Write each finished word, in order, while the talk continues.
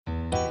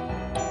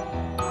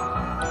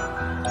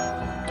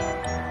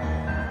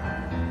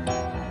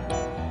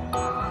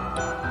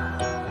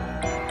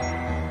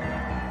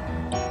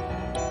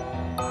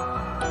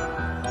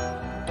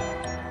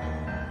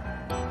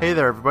Hey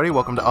there, everybody.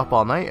 Welcome to Up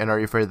All Night and Are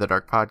You Afraid of the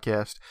Dark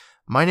podcast.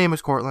 My name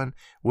is Cortland.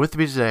 With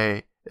me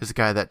today is a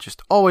guy that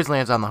just always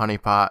lands on the honey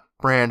pot,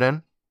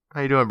 Brandon.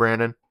 How you doing,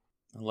 Brandon?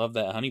 I love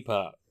that honey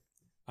pot.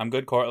 I'm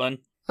good, Cortland.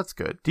 That's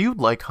good. Do you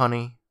like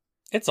honey?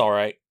 It's all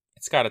right.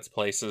 It's got its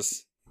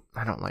places.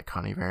 I don't like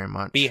honey very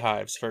much.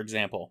 Beehives, for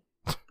example.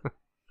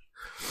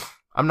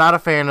 I'm not a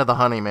fan of the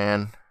honey,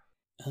 man.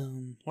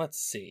 Let's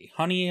see.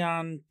 Honey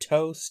on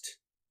toast,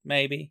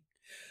 maybe.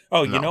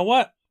 Oh, No. You know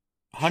what?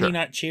 Honey Sure.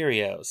 Nut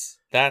Cheerios.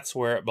 That's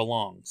where it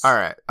belongs. All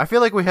right. I feel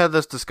like we had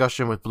this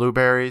discussion with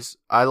blueberries.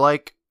 I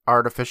like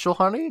artificial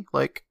honey,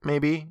 like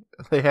maybe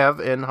they have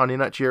in Honey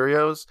Nut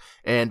Cheerios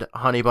and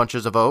Honey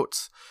Bunches of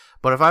Oats.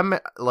 But if I'm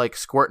like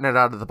squirting it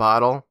out of the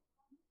bottle,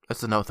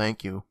 that's a no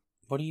thank you.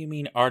 What do you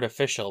mean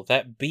artificial?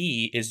 That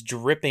bee is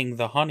dripping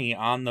the honey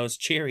on those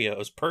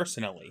Cheerios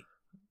personally.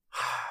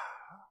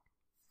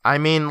 I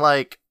mean,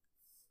 like,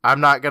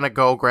 I'm not going to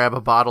go grab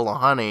a bottle of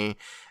honey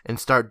and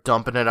start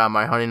dumping it on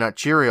my Honey Nut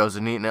Cheerios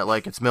and eating it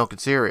like it's milk and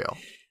cereal.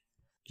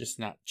 Just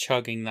not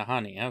chugging the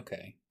honey.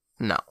 Okay.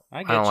 No,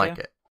 I don't like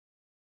it.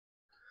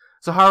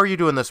 So how are you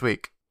doing this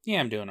week? Yeah,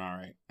 I'm doing all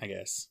right, I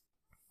guess.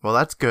 Well,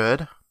 that's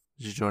good.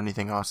 Did you do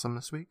anything awesome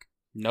this week?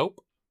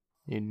 Nope.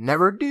 You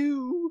never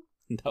do.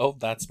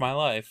 Nope, that's my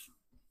life.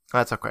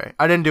 That's okay.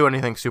 I didn't do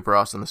anything super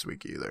awesome this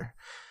week either.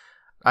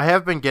 I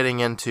have been getting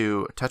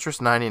into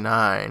Tetris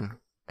 99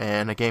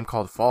 and a game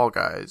called Fall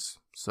Guys.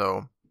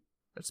 So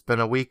it's been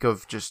a week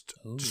of just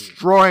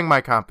destroying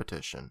my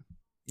competition.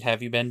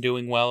 Have you been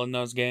doing well in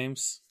those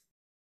games?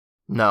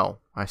 No,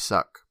 I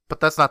suck.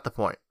 But that's not the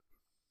point.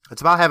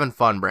 It's about having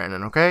fun,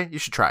 Brandon, okay? You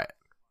should try it.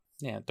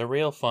 Yeah, the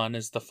real fun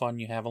is the fun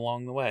you have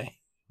along the way.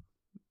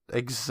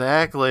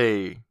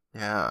 Exactly.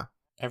 Yeah.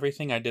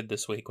 Everything I did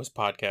this week was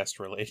podcast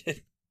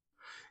related.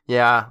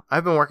 Yeah,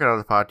 I've been working on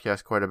the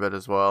podcast quite a bit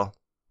as well.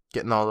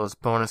 Getting all those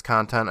bonus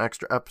content,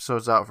 extra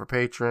episodes out for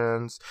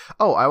patrons.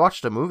 Oh, I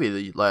watched a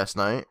movie last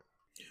night.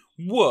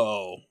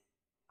 Whoa.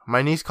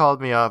 My niece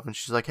called me up and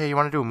she's like, hey, you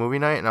want to do a movie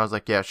night? And I was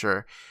like, yeah,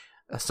 sure.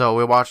 So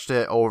we watched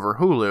it over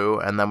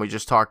Hulu and then we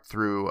just talked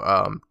through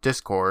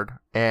Discord.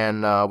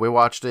 And we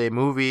watched a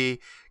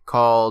movie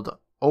called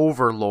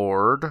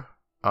Overlord,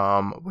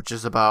 which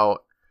is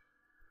about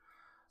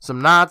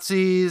some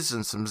Nazis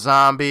and some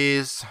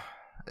zombies.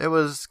 It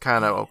was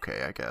kind of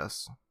okay, I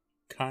guess.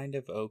 Kind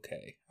of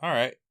okay. All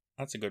right.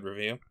 That's a good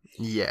review.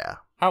 Yeah.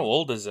 How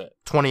old is it?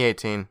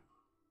 2018.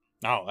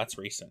 Oh, that's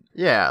recent.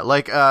 Yeah,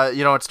 like,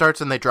 it starts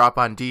and they drop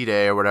on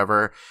D-Day or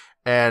whatever,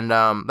 and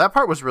that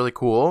part was really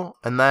cool,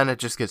 and then it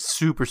just gets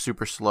super,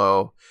 super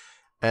slow,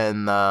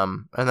 and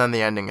then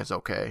the ending is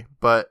okay,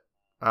 but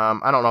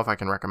I don't know if I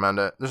can recommend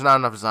it. There's not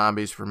enough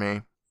zombies for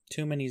me.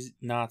 Too many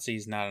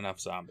Nazis, not enough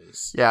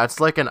zombies. Yeah, it's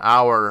like an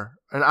hour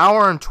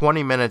and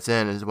 20 minutes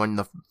in is when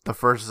the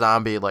first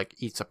zombie, like,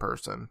 eats a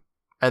person,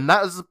 and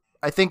that is,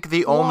 I think,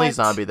 the only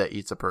zombie that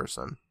eats a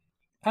person.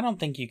 I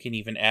don't think you can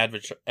even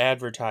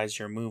advertise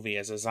your movie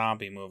as a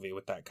zombie movie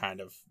with that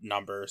kind of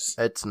numbers.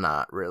 It's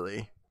not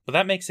really. But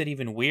that makes it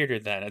even weirder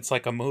then. It's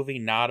like a movie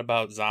not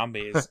about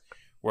zombies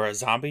where a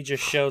zombie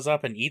just shows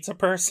up and eats a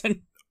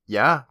person.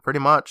 Yeah, pretty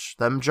much.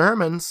 Them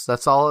Germans,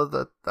 that's all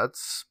of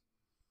that's...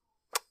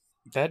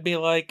 That'd be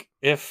like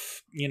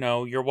if,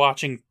 you're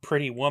watching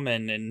Pretty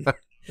Woman and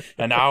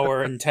an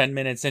hour and 10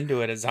 minutes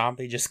into it, a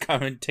zombie just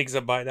comes and takes a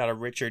bite out of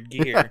Richard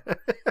Gere.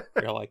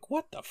 You're like,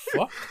 what the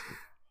fuck?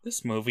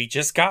 This movie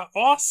just got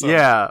awesome.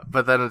 Yeah,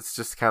 but then it's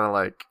just kind of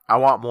like, I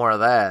want more of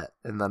that,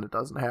 and then it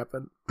doesn't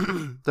happen.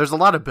 There's a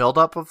lot of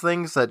buildup of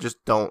things that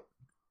just don't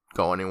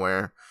go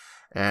anywhere,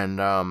 and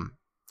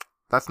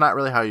that's not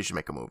really how you should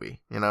make a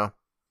movie, No.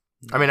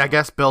 I mean, I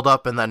guess build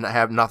up and then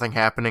have nothing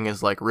happening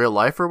is like real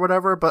life or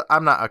whatever, but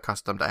I'm not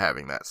accustomed to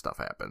having that stuff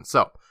happen,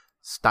 so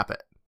stop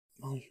it.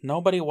 Well,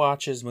 nobody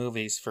watches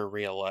movies for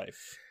real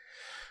life.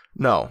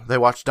 No, they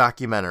watch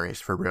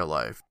documentaries for real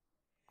life.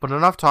 But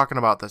enough talking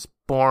about this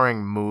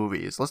boring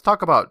movies. Let's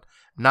talk about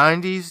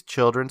 90s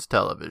children's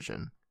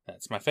television.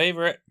 That's my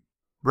favorite.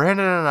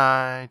 Brandon and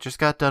I just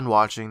got done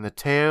watching The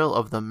Tale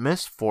of the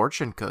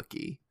Misfortune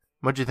Cookie.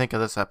 What'd you think of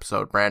this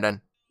episode,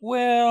 Brandon?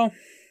 Well,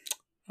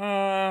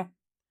 I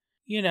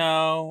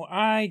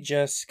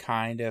just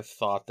kind of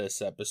thought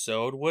this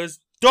episode was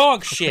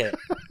dog shit.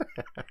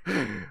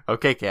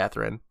 Okay,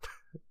 Catherine.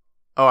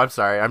 Oh, I'm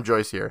sorry. I'm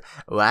Joyce here.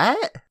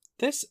 What?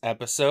 This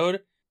episode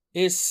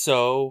is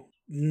so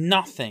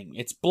nothing.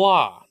 It's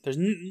blah. There's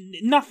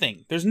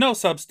nothing. There's no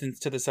substance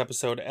to this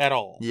episode at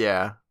all.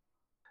 Yeah.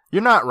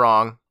 You're not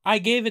wrong. I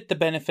gave it the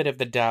benefit of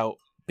the doubt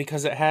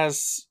because it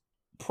has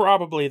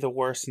probably the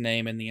worst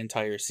name in the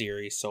entire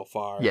series so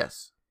far.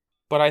 Yes.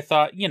 But I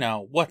thought,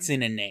 what's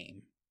in a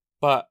name?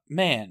 But,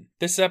 man,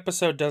 this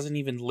episode doesn't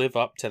even live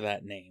up to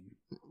that name.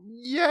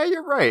 Yeah,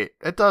 you're right.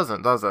 It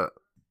doesn't, does it?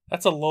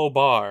 That's a low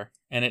bar,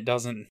 and it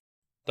doesn't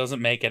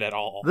make it at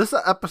all. This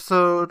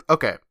episode,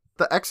 okay,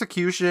 the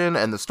execution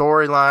and the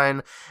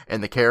storyline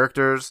and the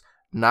characters,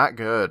 not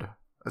good.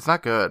 It's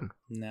not good.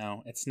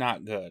 No, it's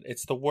not good.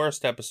 It's the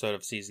worst episode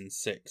of season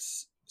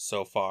 6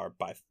 so far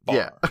by far.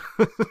 Yeah.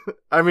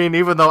 I mean,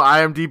 even though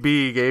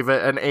IMDb gave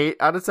it an 8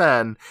 out of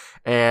 10,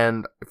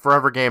 and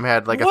Forever Game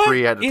had like a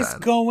 3 out of 10. What is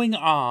going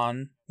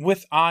on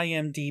with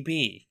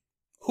IMDb?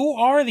 Who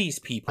are these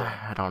people?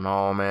 I don't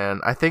know,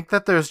 man. I think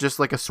that there's just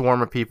like a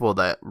swarm of people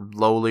that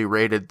lowly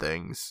rated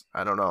things.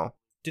 I don't know.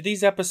 Do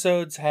these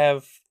episodes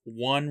have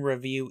one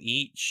review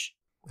each?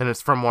 And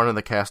it's from one of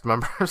the cast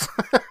members.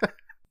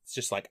 It's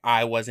just like,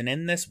 I wasn't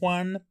in this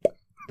one.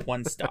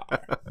 1 star.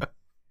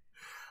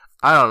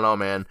 I don't know,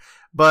 man.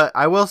 But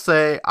I will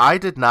say, I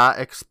did not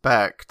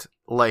expect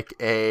like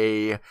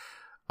a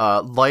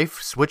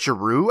life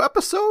switcheroo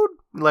episode.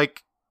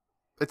 Like,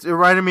 it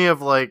reminded me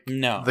of like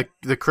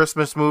the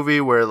Christmas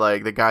movie where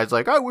like the guy's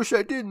like, I wish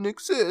I didn't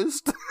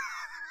exist.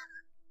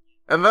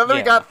 And then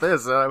we got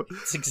this. And I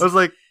was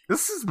like,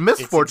 this is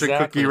Misfortune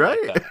exactly Cookie,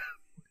 right? Like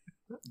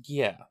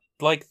yeah.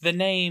 Like the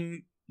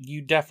name,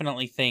 you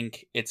definitely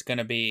think it's going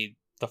to be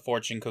the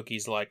fortune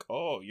cookie's like,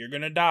 oh, you're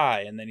going to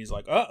die. And then he's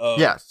like, uh-oh.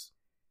 Yes.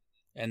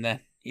 And then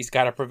he's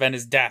got to prevent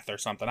his death or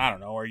something. I don't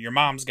know. Or your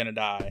mom's going to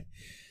die.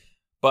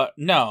 But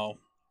no,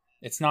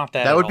 it's not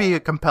that. That would be a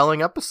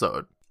compelling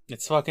episode.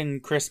 It's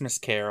fucking Christmas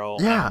Carol.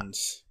 Yeah. And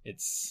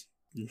it's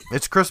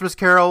Christmas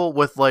Carol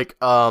with like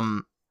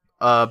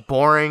a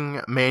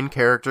boring main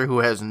character who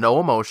has no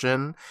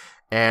emotion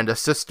and a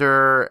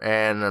sister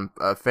and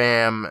a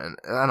fam, and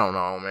I don't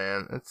know,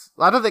 man.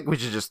 I don't think we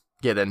should just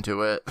get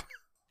into it.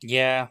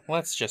 Yeah,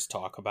 let's just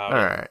talk about it.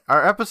 All right.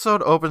 Our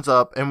episode opens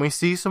up and we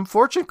see some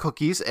fortune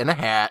cookies in a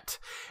hat,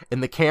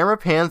 and the camera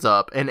pans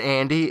up and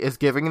Andy is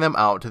giving them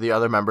out to the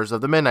other members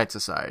of the Midnight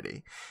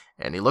Society.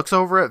 And he looks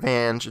over at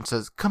Vange and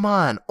says, "Come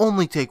on,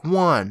 only take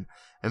one."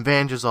 And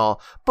Vange is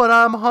all, "But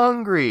I'm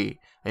hungry."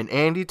 And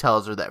Andy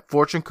tells her that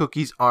fortune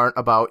cookies aren't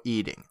about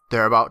eating.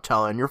 They're about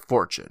telling your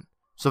fortune.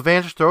 So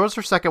Vange throws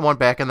her second one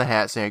back in the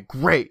hat, saying,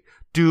 "Great,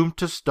 doomed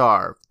to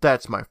starve.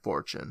 That's my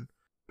fortune."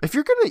 If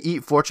you're going to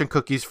eat fortune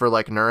cookies for,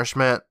 like,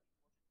 nourishment,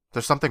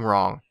 there's something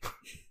wrong.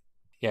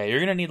 Yeah, you're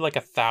going to need, like,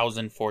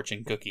 1,000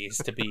 fortune cookies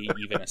to be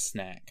even a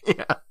snack.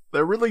 Yeah,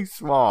 they're really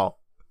small.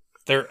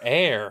 They're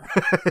air.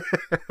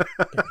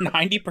 They're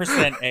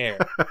 90% air.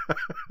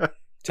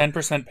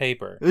 10%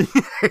 paper. Yeah,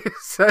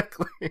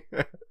 exactly.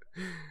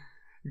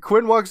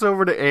 Quinn walks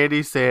over to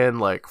Andy saying,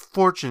 like,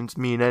 fortunes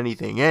mean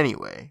anything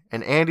anyway.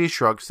 And Andy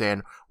shrugs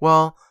saying,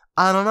 "Well,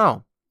 I don't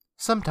know.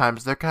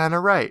 Sometimes they're kind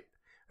of right."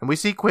 And we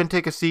see Quinn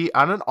take a seat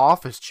on an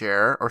office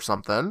chair or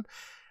something.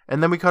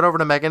 And then we cut over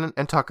to Megan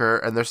and Tucker,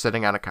 and they're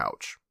sitting on a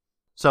couch.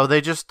 So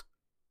they just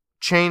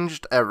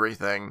changed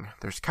everything.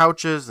 There's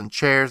couches and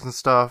chairs and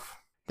stuff.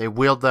 They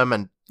wheeled them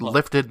and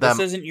lifted them all the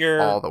way over. This isn't your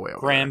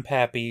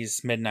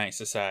Grandpappy's Midnight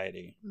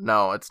Society.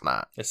 No, it's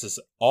not. This is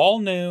all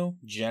new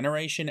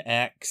Generation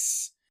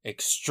X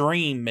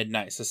Extreme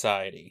Midnight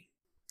Society.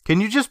 Can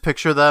you just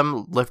picture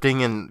them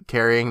lifting and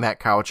carrying that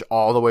couch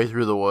all the way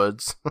through the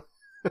woods?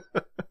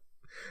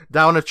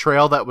 Down a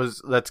trail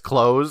that's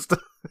closed?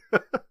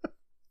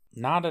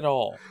 Not at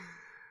all.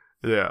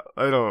 Yeah,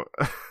 I don't...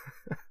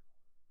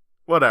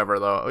 Whatever,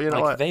 though. You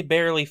know what? They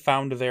barely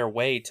found their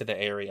way to the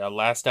area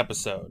last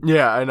episode.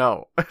 Yeah, I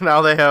know.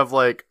 Now they have,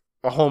 like,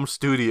 a home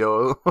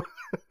studio.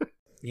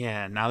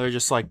 Yeah, now they're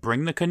just like,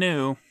 bring the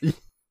canoe.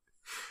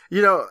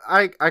 You know,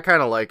 I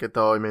kind of like it,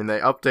 though. I mean, they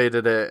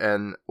updated it,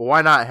 and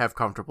why not have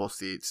comfortable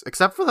seats?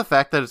 Except for the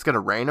fact that it's going to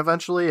rain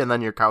eventually, and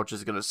then your couch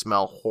is going to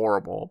smell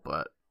horrible,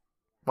 but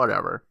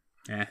whatever.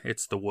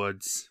 It's the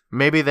woods.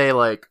 Maybe they,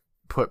 like,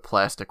 put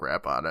plastic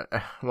wrap on it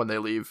when they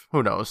leave.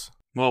 Who knows?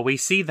 Well, we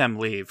see them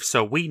leave,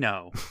 so we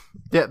know.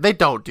 Yeah, they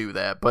don't do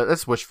that, but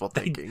that's wishful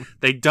thinking.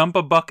 They dump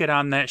a bucket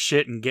on that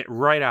shit and get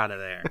right out of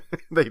there.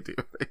 They do.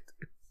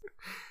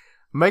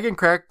 Megan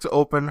cracks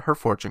open her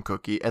fortune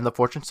cookie, and the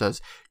fortune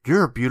says,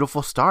 "You're a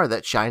beautiful star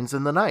that shines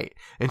in the night."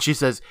 And she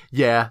says,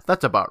 "Yeah,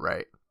 that's about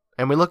right."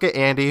 And we look at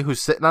Andy,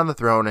 who's sitting on the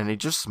throne, and he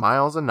just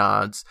smiles and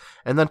nods.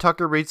 And then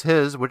Tucker reads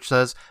his, which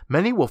says,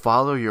 "Many will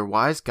follow your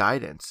wise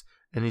guidance."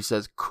 And he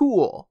says,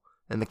 "Cool."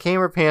 And the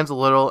camera pans a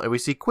little, and we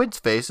see Quinn's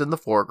face in the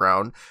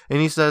foreground, and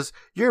he says,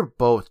 "You're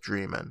both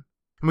dreaming."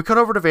 And we cut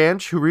over to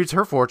Vange, who reads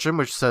her fortune,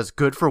 which says,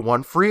 "Good for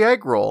one free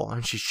egg roll."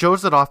 And she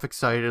shows it off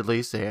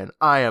excitedly, saying,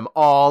 "I am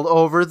all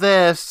over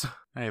this."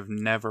 I have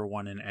never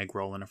won an egg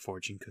roll in a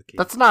fortune cookie.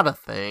 That's not a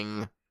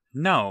thing.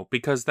 No,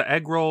 because the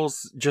egg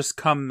rolls just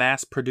come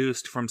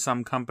mass-produced from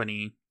some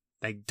company.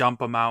 They dump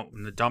them out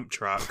in the dump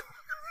truck.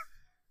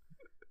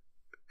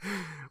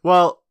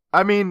 Well,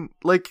 I mean,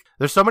 like,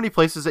 there's so many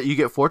places that you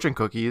get fortune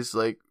cookies,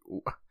 like,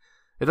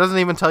 it doesn't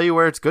even tell you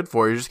where it's good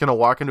for. You're just gonna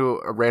walk into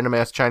a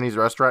random-ass Chinese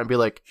restaurant and be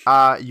like,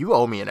 you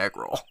owe me an egg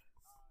roll.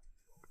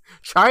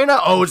 China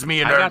owes me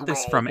an egg roll. I got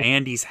this from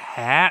Andy's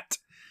hat,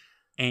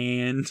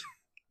 and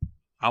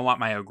I want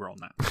my egg roll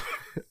now.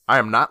 I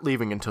am not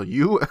leaving until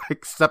you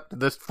accept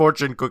this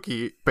fortune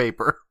cookie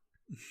paper.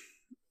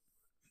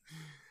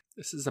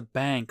 This is a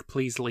bank.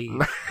 Please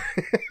leave.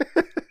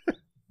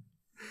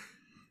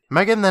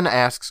 Megan then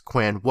asks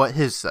Quinn what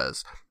his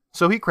says.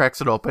 So he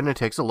cracks it open and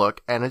takes a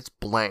look, and it's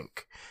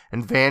blank.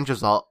 And Vange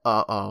is all,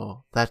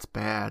 uh-oh, that's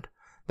bad.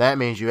 That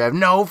means you have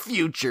no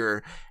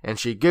future. And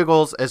she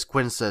giggles as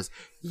Quinn says,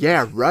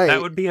 yeah, right.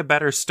 That would be a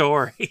better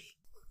story.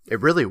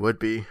 It really would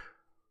be.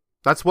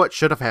 That's what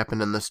should have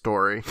happened in this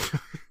story.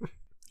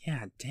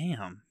 Yeah,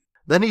 damn.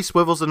 Then he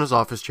swivels in his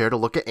office chair to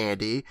look at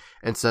Andy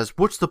and says,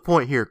 what's the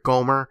point here,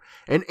 Gomer?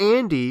 And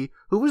Andy,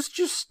 who was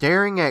just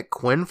staring at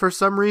Quinn for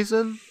some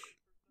reason,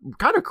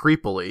 kind of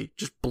creepily,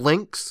 just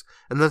blinks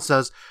and then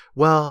says,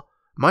 well,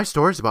 my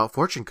story's about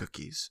fortune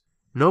cookies.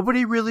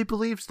 Nobody really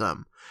believes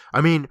them.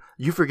 I mean,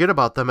 you forget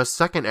about them a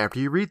second after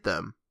you read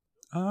them.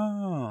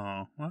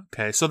 Oh,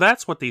 okay. So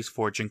that's what these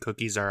fortune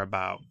cookies are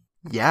about.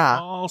 Yeah.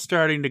 All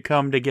starting to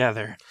come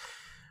together.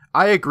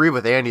 I agree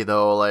with Andy,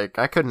 though. Like,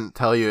 I couldn't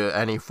tell you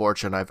any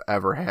fortune I've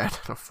ever had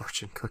in a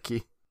fortune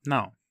cookie.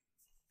 No,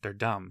 they're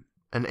dumb.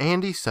 And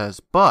Andy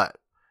says, but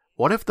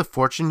what if the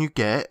fortune you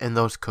get in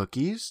those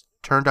cookies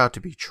turned out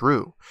to be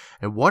true?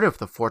 And what if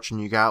the fortune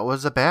you got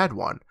was a bad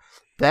one?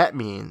 That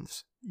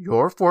means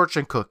your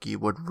fortune cookie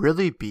would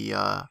really be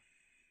a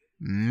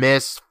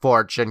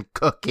misfortune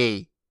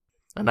cookie.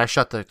 And I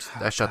shut the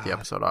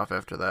episode off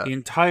after that. The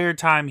entire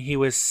time he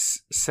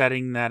was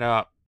setting that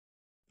up,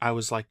 I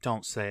was like,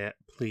 don't say it.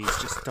 Please,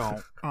 just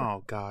don't.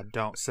 Oh, God,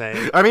 don't say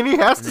it. I mean, he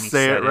has to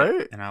say it,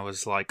 right? And I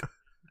was like,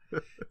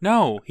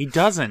 no, he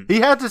doesn't. He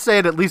had to say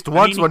it at least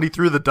once when he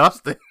threw the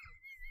dust in.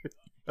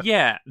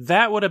 Yeah,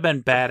 that would have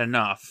been bad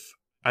enough.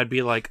 I'd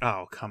be like,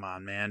 oh, come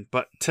on, man.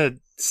 But to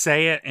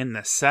say it in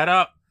the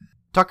setup...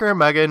 Tucker and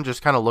Megan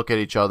just kind of look at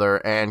each other,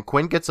 and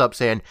Quinn gets up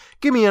saying,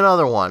 give me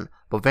another one.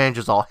 But Vange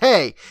is all,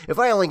 hey, if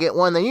I only get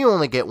one, then you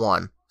only get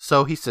one.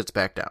 So he sits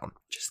back down.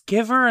 Just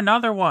give her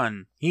another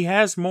one. He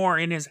has more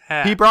in his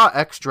hat. He brought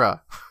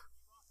extra.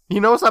 He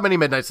knows how many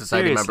Midnight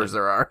Society members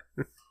there are.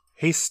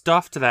 He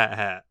stuffed that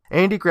hat.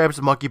 Andy grabs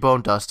a monkey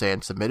bone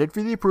dustpan submitted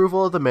for the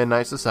approval of the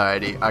Midnight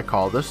Society. I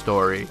call this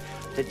story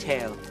The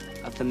Tale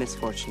of the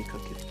Misfortune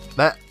Cookie.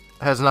 That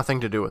has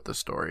nothing to do with the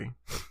story.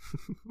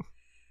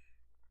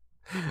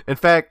 In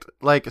fact,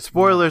 like,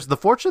 spoilers, the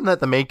fortune that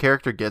the main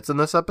character gets in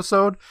this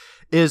episode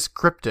is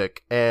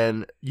cryptic,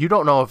 and you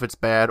don't know if it's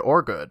bad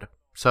or good.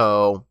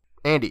 So,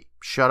 Andy,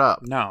 shut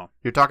up. No.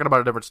 You're talking about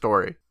a different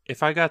story.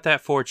 If I got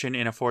that fortune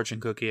in a fortune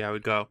cookie, I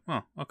would go,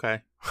 oh,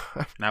 okay.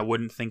 And I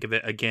wouldn't think of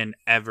it again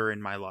ever in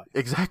my life.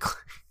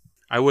 Exactly.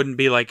 I wouldn't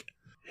be like,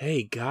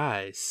 hey,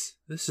 guys,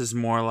 this is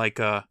more like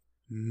a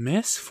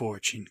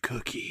misfortune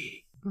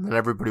cookie. And then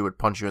everybody would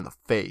punch you in the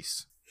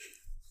face.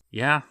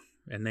 Yeah,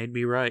 and they'd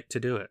be right to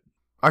do it.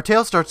 Our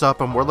tale starts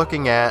up, and we're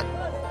looking at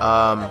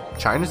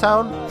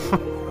Chinatown,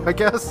 I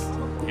guess.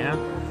 Yeah.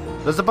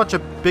 There's a bunch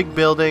of big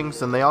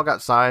buildings, and they all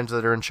got signs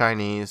that are in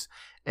Chinese.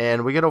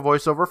 And we get a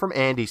voiceover from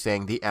Andy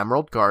saying the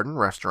Emerald Garden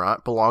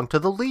restaurant belonged to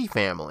the Lee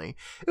family.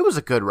 It was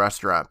a good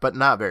restaurant, but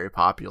not very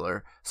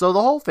popular. So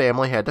the whole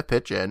family had to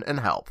pitch in and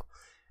help.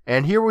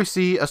 And here we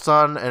see a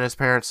son and his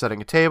parents setting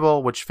a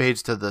table, which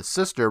fades to the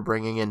sister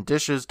bringing in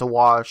dishes to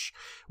wash,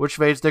 which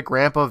fades to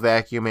Grandpa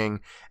vacuuming,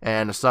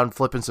 and a son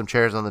flipping some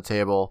chairs on the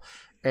table.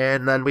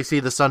 And then we see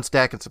the son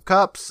stacking some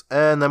cups,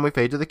 and then we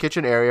fade to the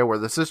kitchen area where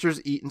the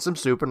sister's eating some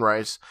soup and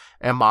rice,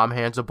 and Mom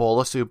hands a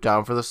bowl of soup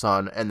down for the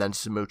son, and then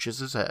smooches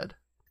his head.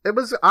 It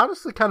was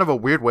honestly kind of a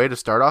weird way to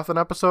start off an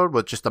episode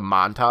with just a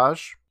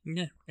montage.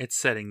 Yeah, it's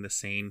setting the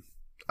scene.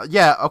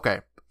 Yeah,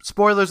 okay.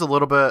 Spoilers a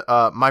little bit.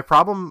 My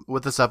problem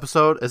with this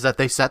episode is that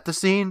they set the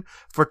scene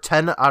for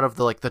 10 out of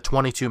the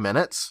 22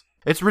 minutes.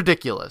 It's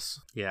ridiculous.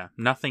 Yeah,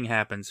 nothing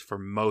happens for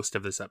most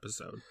of this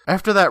episode.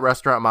 After that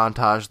restaurant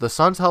montage, the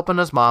son's helping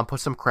his mom put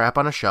some crap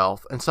on a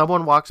shelf, and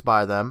someone walks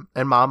by them,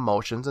 and Mom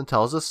motions and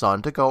tells his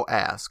son to go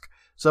ask.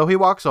 So he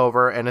walks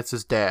over, and it's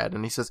his dad,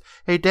 and he says,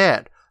 hey,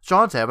 Dad,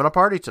 Sean's having a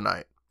party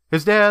tonight.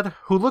 His dad,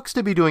 who looks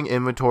to be doing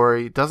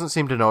inventory, doesn't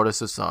seem to notice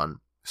his son.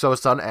 So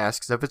his son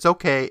asks if it's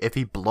okay if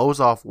he blows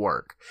off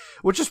work,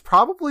 which is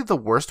probably the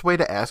worst way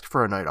to ask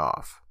for a night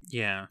off.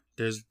 Yeah,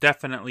 there's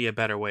definitely a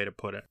better way to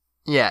put it.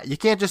 Yeah, you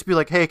can't just be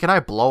like, hey, can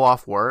I blow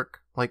off work?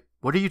 Like,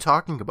 what are you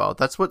talking about?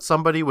 That's what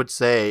somebody would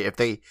say if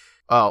they, if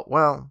I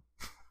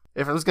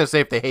was going to say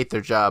if they hate their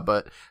job,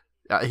 but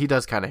he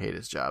does kind of hate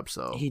his job,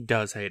 so. He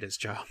does hate his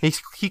job.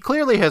 He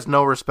clearly has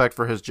no respect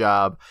for his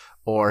job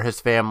or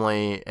his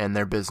family and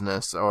their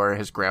business or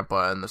his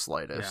grandpa in the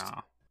slightest.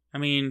 Yeah. I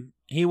mean,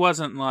 he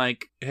wasn't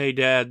like, hey,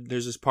 Dad,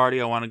 there's this party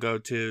I want to go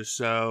to,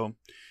 so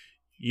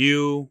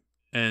you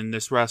and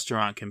this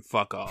restaurant can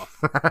fuck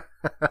off.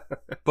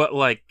 But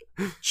like,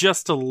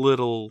 just a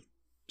little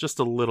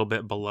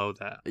bit below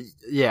that.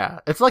 Yeah,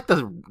 it's like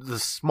the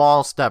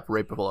small step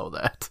right below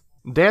that.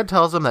 Dad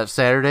tells him that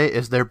Saturday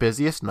is their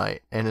busiest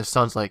night, and his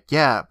son's like,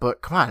 yeah,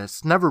 but come on,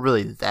 it's never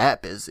really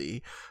that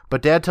busy.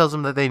 But Dad tells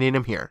him that they need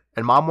him here,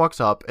 and Mom walks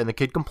up, and the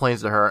kid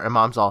complains to her, and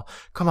Mom's all,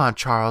 come on,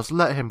 Charles,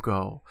 let him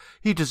go.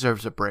 He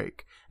deserves a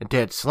break. And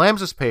Dad slams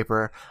his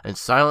paper and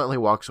silently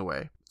walks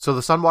away. So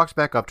the son walks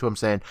back up to him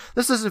saying,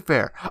 this isn't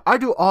fair. I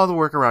do all the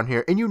work around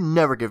here, and you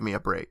never give me a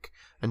break.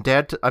 And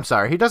Dad, I'm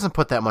sorry, he doesn't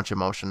put that much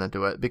emotion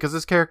into it, because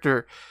this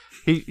character,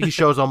 he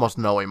shows almost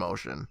no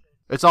emotion.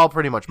 It's all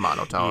pretty much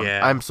monotone.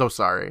 Yeah. I'm so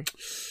sorry.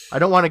 I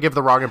don't want to give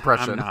the wrong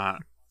impression. I'm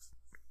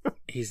not.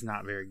 He's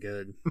not very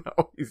good.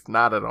 No, he's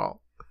not at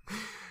all.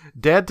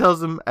 Dad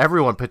tells him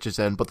everyone pitches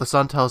in, but the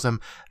son tells him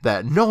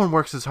that no one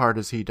works as hard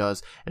as he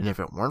does, and if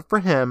it weren't for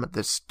him,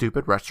 this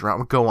stupid restaurant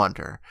would go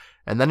under.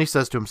 And then he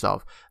says to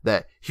himself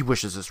that he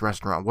wishes this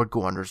restaurant would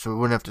go under so we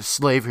wouldn't have to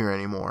slave here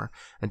anymore.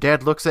 And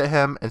Dad looks at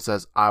him and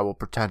says, I will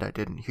pretend I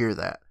didn't hear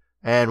that,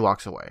 and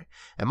walks away.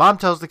 And Mom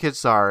tells the kid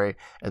sorry,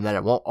 and that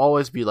it won't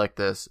always be like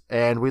this,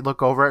 and we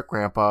look over at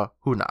Grandpa,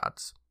 who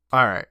nods.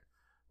 Alright,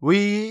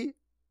 we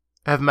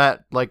have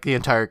met, like, the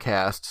entire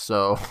cast,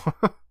 so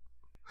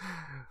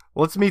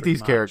let's meet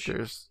these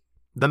characters.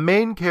 The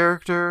main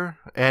character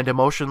and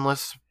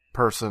emotionless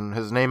person,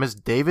 his name is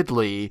David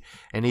Lee,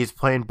 and he's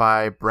played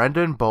by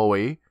Brendan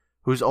Bowie,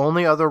 whose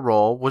only other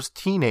role was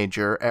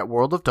teenager at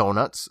World of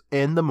Donuts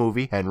in the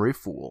movie Henry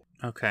Fool.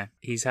 Okay.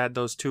 He's had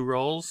those 2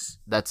 roles?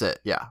 That's it,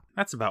 yeah.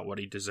 That's about what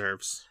he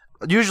deserves.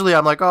 Usually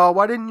I'm like, oh,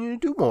 why didn't you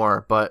do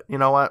more? But you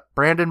know what?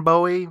 Brandon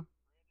Bowie,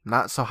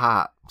 not so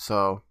hot,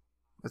 so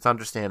it's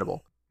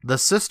understandable. The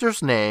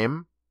sister's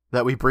name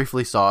that we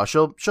briefly saw,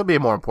 she'll be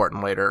more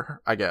important later,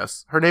 I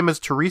guess. Her name is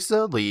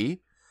Teresa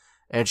Lee,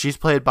 and she's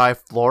played by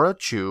Flora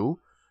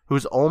Chu,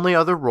 whose only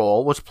other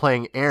role was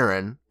playing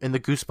Erin in the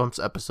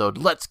Goosebumps episode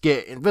Let's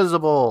Get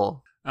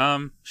Invisible.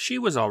 She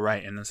was all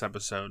right in this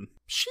episode.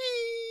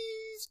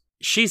 She's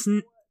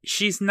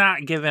She's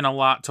not given a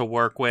lot to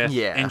work with,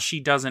 yeah, and she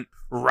doesn't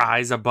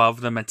rise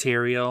above the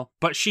material,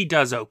 but she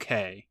does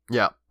okay.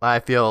 Yeah, I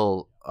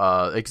feel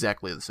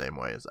exactly the same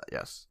way as that,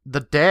 yes.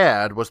 The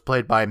dad was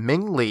played by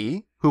Ming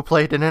Lee, who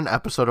played in an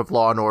episode of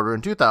Law & Order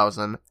in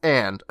 2000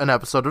 and an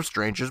episode of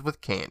Strangers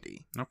with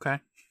Candy. Okay.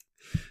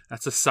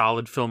 That's a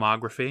solid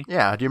filmography.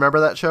 Yeah, do you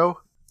remember that show?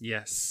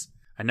 Yes.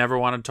 I never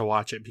wanted to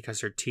watch it because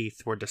her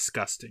teeth were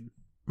disgusting.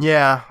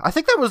 Yeah, I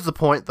think that was the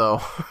point,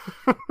 though.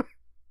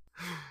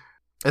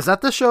 Is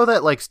that the show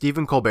that, like,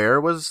 Stephen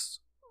Colbert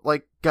was,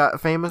 like,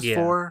 got famous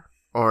for?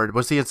 Or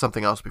was he in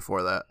something else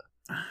before that?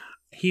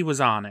 He was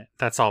on it.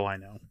 That's all I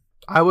know.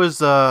 I was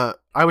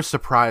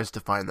surprised to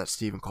find that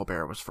Stephen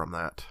Colbert was from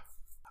that.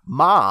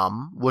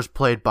 Mom was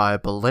played by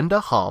Belinda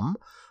Hum,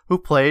 who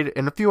played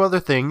in a few other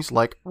things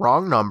like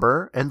Wrong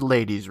Number and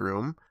Ladies'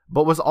 Room,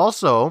 but was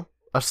also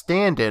a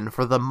stand-in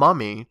for The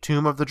Mummy,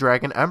 Tomb of the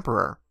Dragon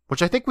Emperor,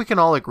 which I think we can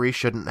all agree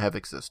shouldn't have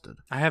existed.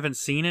 I haven't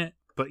seen it,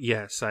 but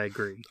yes, I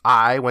agree.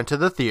 I went to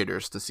the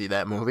theaters to see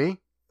that movie.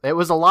 It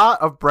was a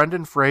lot of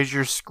Brendan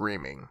Fraser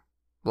screaming.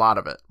 A lot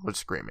of it was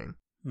screaming.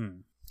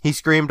 He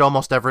screamed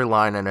almost every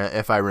line in it,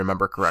 if I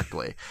remember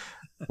correctly.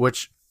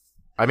 Which,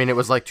 I mean, it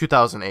was like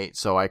 2008,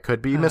 so I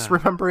could be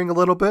misremembering a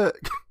little bit,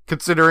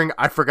 considering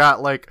I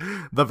forgot, like,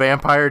 the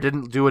vampire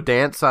didn't do a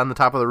dance on the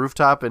top of the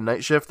rooftop in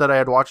Night Shift that I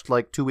had watched,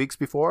 like, 2 weeks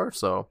before,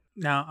 so...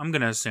 No, I'm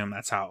going to assume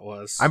that's how it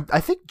was. I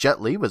think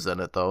Jet Li was in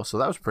it, though, so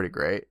that was pretty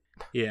great.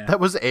 Yeah. That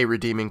was a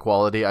redeeming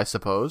quality, I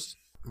suppose.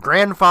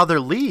 Grandfather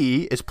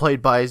Lee is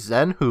played by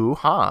Zhen-Hu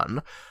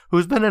Han,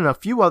 who's been in a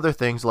few other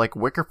things like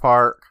Wicker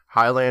Park,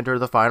 Highlander,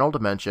 The Final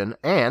Dimension,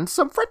 and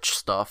some French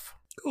stuff.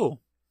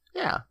 Cool.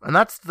 Yeah, and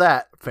that's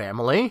that,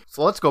 family.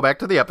 So let's go back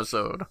to the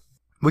episode.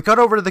 We cut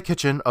over to the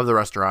kitchen of the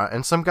restaurant,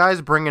 and some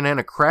guy's bringing in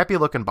a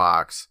crappy-looking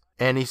box,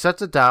 and he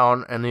sets it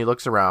down, and he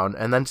looks around,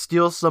 and then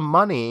steals some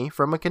money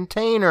from a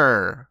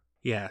container.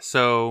 Yeah,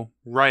 so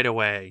right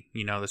away,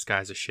 you know this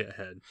guy's a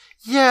shithead.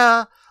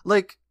 Yeah,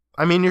 like...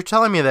 I mean, you're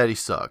telling me that he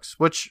sucks,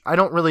 which I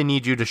don't really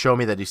need you to show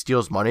me that he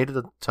steals money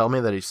to tell me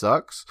that he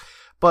sucks,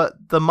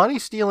 but the money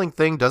stealing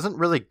thing doesn't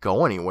really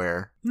go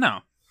anywhere. No.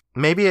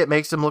 Maybe it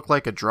makes him look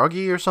like a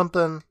druggie or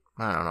something?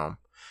 I don't know.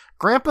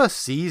 Grandpa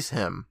sees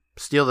him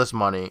steal this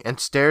money and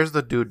stares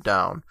the dude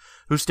down,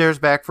 who stares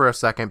back for a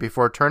second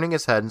before turning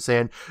his head and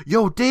saying,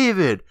 "Yo,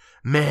 David!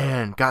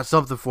 Man, got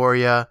something for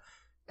ya."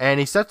 And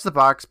he sets the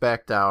box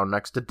back down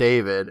next to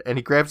David, and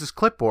he grabs his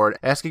clipboard,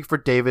 asking for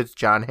David's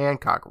John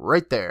Hancock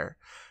right there.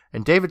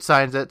 And David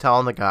signs it,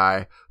 telling the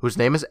guy, whose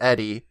name is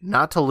Eddie,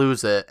 not to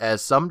lose it,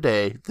 as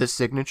someday this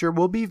signature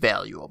will be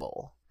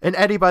valuable. And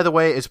Eddie, by the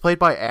way, is played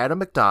by Adam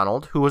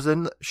McDonald, who was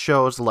in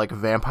shows like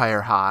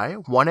Vampire High,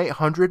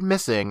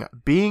 1-800-MISSING,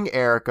 Being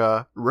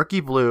Erica, Rookie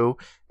Blue,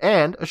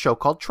 and a show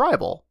called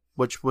Tribal,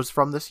 which was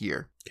from this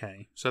year.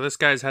 Okay, so this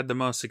guy's had the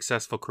most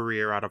successful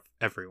career out of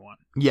everyone.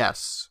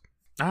 Yes.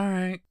 All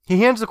right.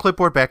 He hands the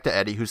clipboard back to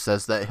Eddie, who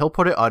says that he'll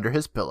put it under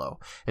his pillow.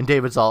 And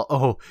David's all,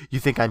 "Oh, you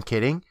think I'm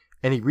kidding?"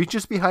 And he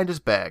reaches behind his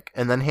back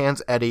and then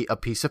hands Eddie a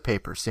piece of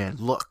paper saying,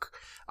 "Look,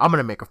 I'm going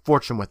to make a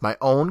fortune with my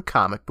own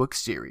comic book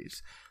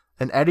series."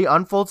 And Eddie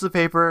unfolds the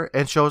paper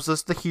and shows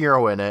us the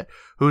hero in it,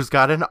 who's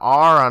got an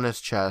R on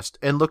his chest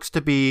and looks to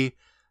be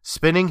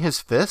spinning his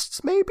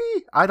fists,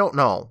 maybe? I don't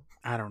know.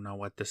 I don't know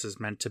what this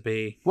is meant to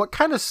be. What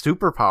kind of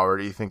superpower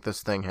do you think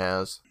this thing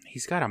has?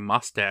 He's got a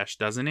mustache,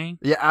 doesn't he?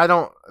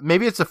 Yeah,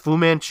 maybe it's a Fu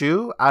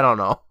Manchu? I don't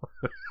know.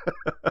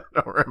 I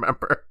don't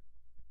remember.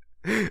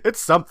 It's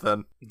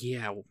something.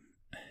 Yeah.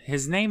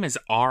 His name is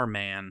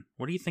R-Man.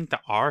 What do you think the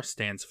R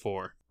stands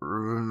for?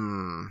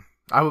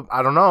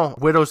 I don't know.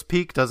 Widow's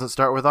Peak doesn't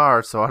start with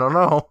R, so I don't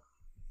know.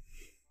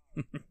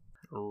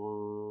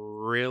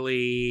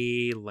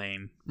 Really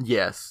lame.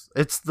 Yes.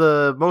 It's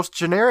the most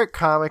generic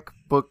comic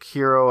book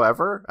hero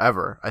ever.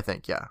 Ever, I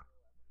think, yeah.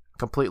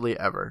 Completely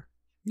ever.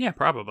 Yeah,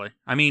 probably.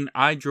 I mean,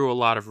 I drew a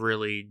lot of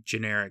really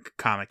generic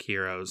comic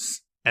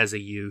heroes as a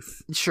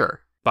youth,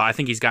 Sure. but I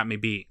think he's got me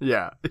beat.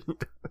 Yeah.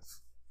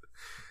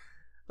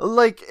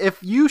 Like,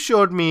 if you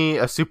showed me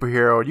a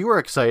superhero and you were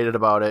excited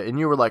about it and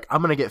you were like,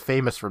 I'm going to get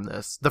famous from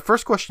this, the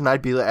first question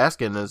I'd be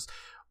asking is,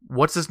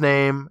 what's his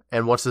name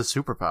and what's his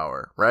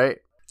superpower, right?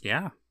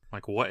 Yeah.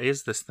 Like, what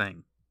is this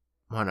thing?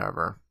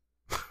 Whatever.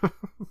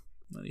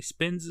 Well, he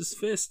spins his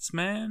fists,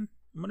 man.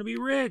 I'm going to be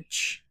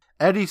rich.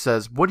 Eddie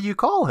says, what do you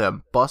call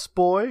him, bus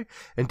boy?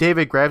 And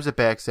David grabs it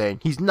back saying,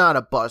 he's not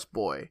a bus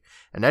boy.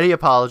 And Eddie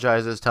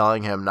apologizes,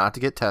 telling him not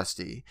to get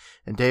testy.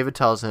 And David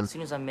tells him, As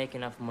soon as I make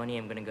enough money,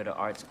 I'm gonna go to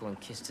art school and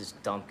kiss this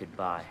dump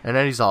goodbye. and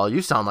Eddie's all,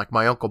 you sound like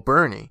my Uncle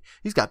Bernie.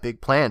 He's got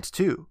big plans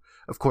too.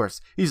 Of course,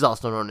 he's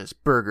also known as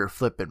Burger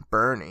Flippin'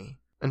 Bernie.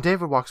 And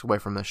David walks away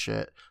from this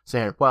shit,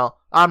 saying, well,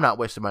 I'm not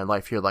wasting my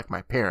life here like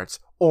my parents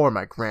or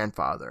my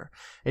grandfather.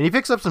 And he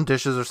picks up some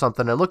dishes or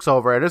something and looks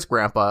over at his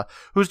grandpa,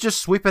 who's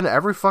just sweeping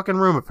every fucking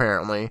room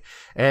apparently.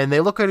 And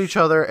they look at each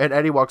other, and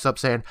Eddie walks up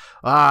saying,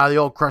 the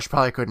old crush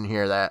probably couldn't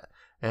hear that.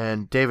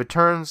 And David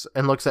turns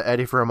and looks at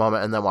Eddie for a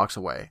moment and then walks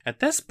away. At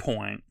this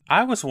point,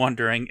 I was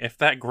wondering if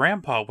that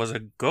grandpa was a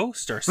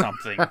ghost or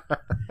something.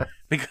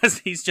 Because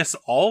he's just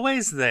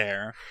always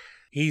there.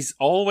 He's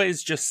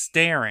always just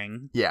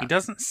staring. Yeah. He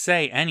doesn't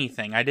say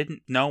anything. I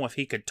didn't know if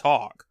he could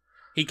talk.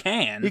 He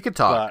can. He could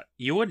talk. But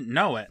you wouldn't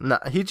know it. No,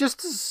 he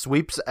just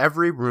sweeps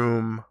every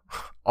room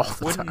all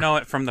the Wouldn't time. know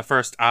it from the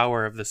first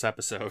hour of this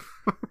episode.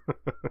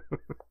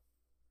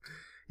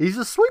 He's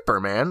a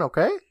sweeper, man,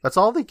 okay? That's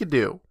all he could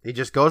do. He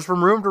just goes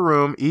from room to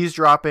room,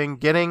 eavesdropping,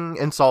 getting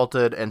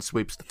insulted, and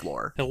sweeps the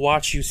floor. He'll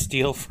watch you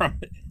steal from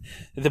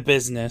the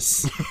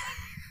business.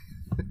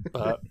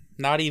 But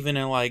not even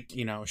in, like,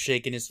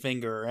 shaking his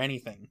finger or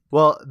anything.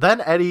 Well,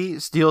 then Eddie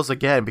steals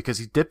again because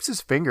he dips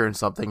his finger in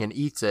something and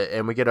eats it,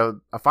 and we get a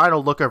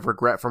final look of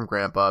regret from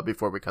Grandpa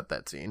before we cut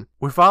that scene.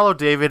 We follow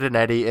David and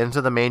Eddie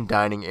into the main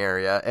dining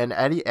area, and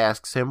Eddie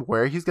asks him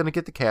where he's going to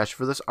get the cash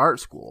for this art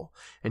school.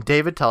 And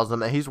David tells him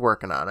that he's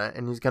working on it,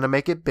 and he's going to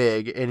make it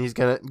big, and he's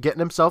getting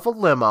himself a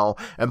limo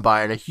and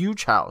buying a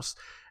huge house.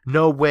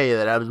 No way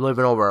that I'm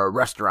living over a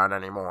restaurant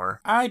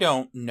anymore. I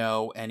don't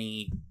know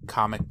any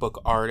comic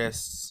book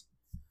artists,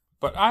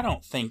 but I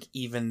don't think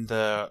even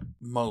the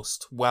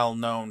most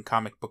well-known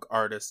comic book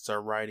artists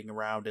are riding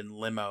around in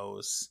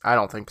limos. I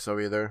don't think so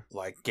either.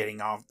 Like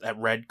getting off at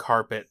red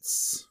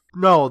carpets.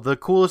 No, the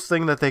coolest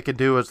thing that they could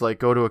do is like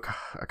go to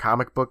a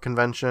comic book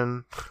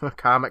convention, a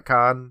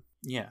Comic-Con,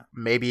 Yeah.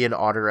 maybe an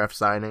autograph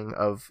signing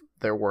of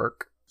their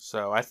work.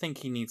 So I think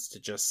he needs to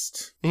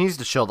just He needs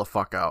to chill the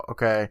fuck out,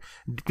 okay?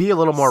 Be a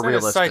little more set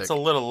his realistic. sights a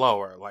little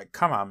lower. Like,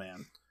 come on,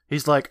 man.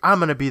 He's like, I'm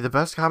going to be the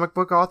best comic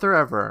book author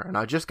ever, and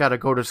I just got to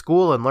go to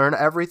school and learn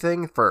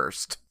everything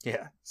first.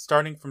 Yeah,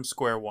 starting from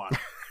square one.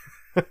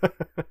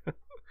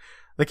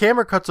 The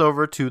camera cuts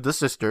over to the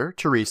sister,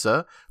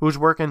 Teresa, who's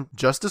working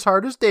just as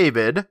hard as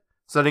David,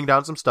 setting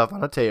down some stuff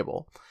on a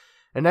table.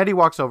 And Eddie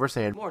walks over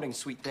saying, Morning,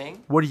 sweet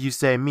thing. what do you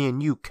say me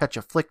and you catch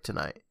a flick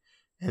tonight?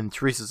 And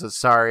Teresa says,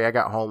 sorry, I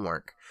got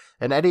homework.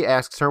 And Eddie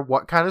asks her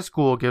what kind of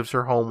school gives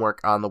her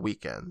homework on the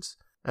weekends.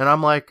 And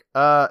I'm like,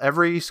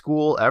 every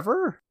school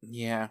ever?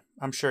 Yeah,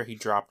 I'm sure he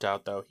dropped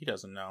out, though. He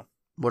doesn't know.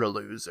 What a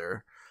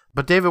loser.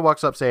 But David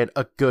walks up saying,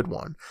 a good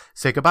one.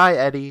 Say goodbye,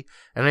 Eddie.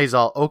 And he's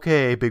all,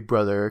 okay, big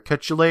brother,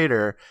 catch you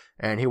later.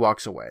 And he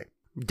walks away.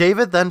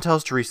 David then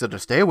tells Teresa to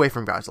stay away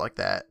from guys like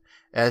that,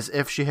 as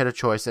if she had a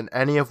choice in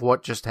any of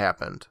what just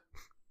happened.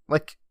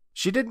 Like,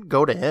 she didn't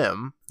go to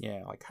him.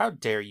 Yeah, like, how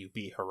dare you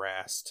be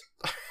harassed?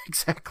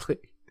 Exactly.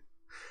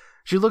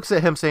 She looks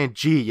at him saying,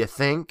 gee, you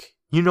think?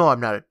 You know I'm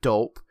not a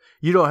dope.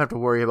 You don't have to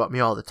worry about me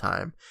all the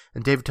time.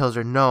 And David tells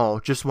her, no,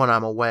 just when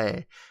I'm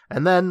away.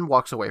 And then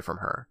walks away from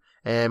her.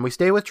 And we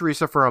stay with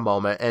Teresa for a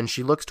moment, and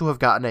she looks to have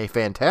gotten a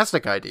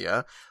fantastic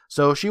idea,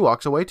 so she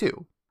walks away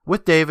too.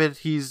 With David,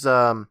 he's,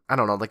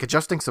 like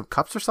adjusting some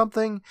cups or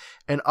something,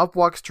 and up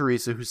walks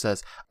Teresa, who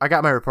says, I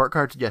got my report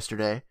card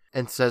yesterday,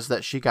 and says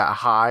that she got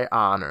high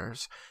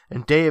honors.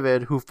 And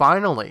David, who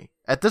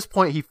at this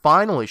point, he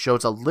finally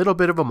shows a little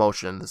bit of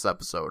emotion in this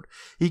episode.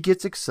 He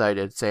gets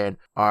excited, saying,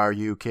 are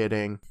you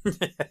kidding?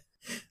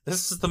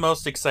 This is the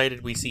most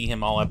excited we see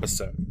him all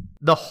episode.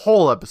 The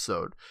whole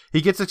episode. He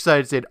gets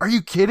excited, saying, are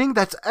you kidding?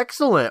 That's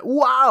excellent.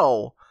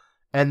 Wow.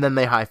 And then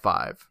they high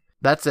five.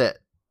 That's it.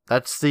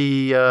 That's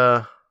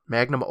the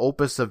magnum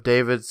opus of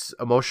David's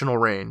emotional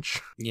range.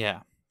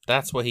 Yeah,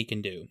 that's what he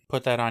can do.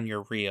 Put that on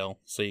your reel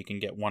so you can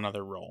get one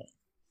other role.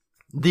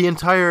 The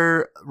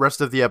entire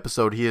rest of the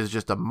episode, he is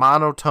just a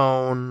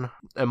monotone,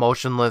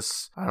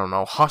 emotionless,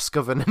 husk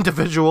of an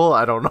individual.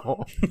 I don't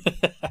know.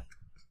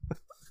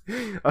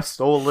 A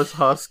soulless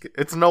husk.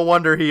 It's no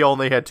wonder he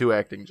only had 2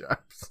 acting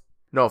jobs.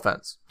 No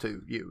offense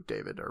to you,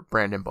 David, or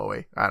Brandon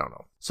Bowie. I don't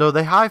know. So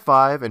they high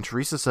five, and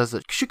Teresa says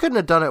that she couldn't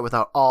have done it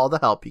without all the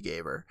help you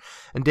gave her.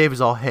 And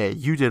David's all, hey,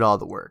 you did all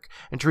the work.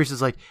 And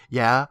Teresa's like,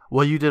 yeah,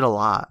 well, you did a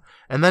lot.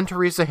 And then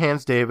Teresa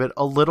hands David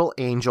a little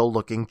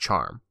angel-looking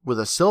charm with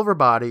a silver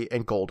body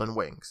and golden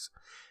wings.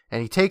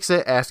 And he takes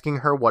it, asking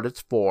her what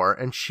it's for,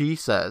 and she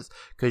says,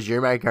 "'Cause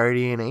you're my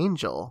guardian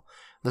angel."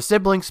 The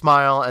siblings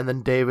smile, and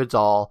then David's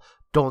all,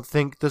 "Don't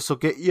think this'll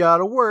get you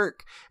out of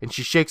work." And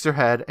she shakes her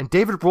head, and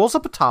David rolls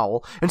up a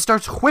towel and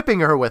starts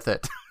whipping her with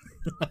it.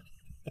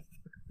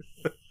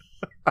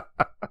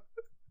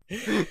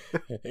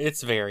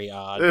 It's very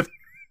odd.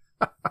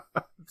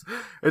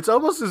 It's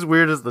almost as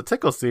weird as the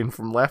tickle scene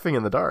from Laughing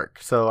in the Dark.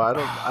 So I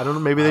don't know.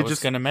 Maybe I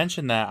was going to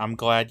mention that. I'm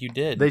glad you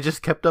did. They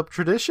just kept up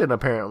tradition.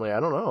 Apparently, I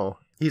don't know.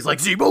 He's like,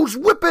 "Zemo's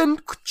whipping,"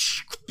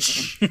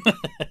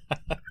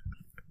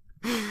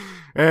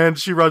 and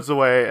she runs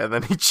away, and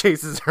then he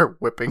chases her,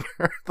 whipping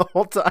her the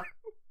whole time.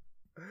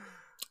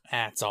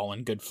 That's all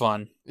in good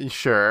fun.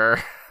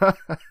 Sure. I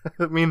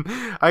mean,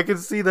 I can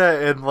see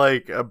that in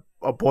like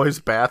a boy's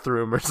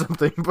bathroom or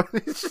something, but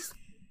he's just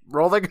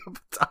rolling up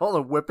a towel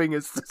and whipping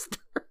his sister.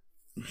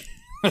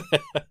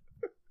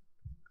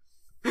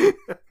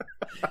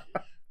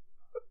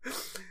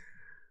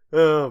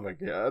 Oh my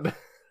god.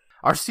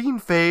 Our scene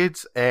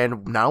fades,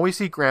 and now we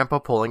see Grandpa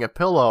pulling a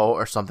pillow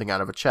or something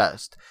out of a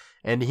chest,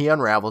 and he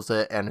unravels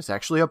it, and it's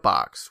actually a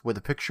box with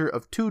a picture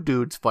of two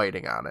dudes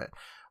fighting on it.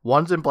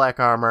 One's in black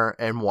armor,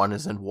 and one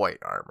is in white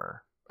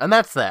armor. And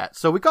that's that.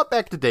 So we got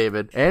back to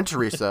David and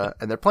Teresa,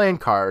 and they're playing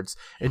cards,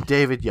 and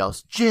David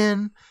yells,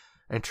 "Gin!"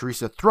 And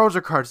Teresa throws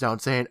her cards down,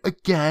 saying,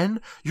 "Again?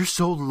 You're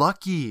so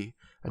lucky."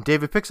 And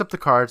David picks up the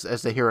cards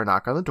as they hear a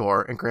knock on the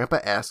door, and Grandpa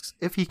asks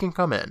if he can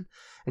come in.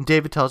 And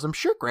David tells him,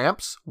 "Sure,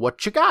 Gramps,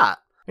 what you got?"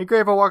 And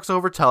Grandpa walks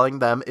over, telling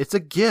them it's a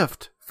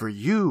gift for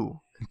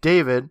you. And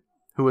David,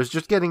 who is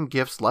just getting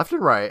gifts left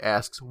and right,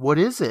 asks, "What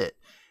is it?"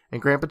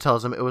 And Grandpa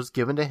tells him it was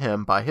given to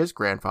him by his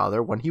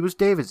grandfather when he was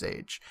David's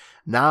age.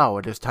 Now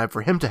it is time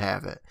for him to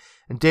have it.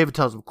 And David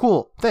tells him,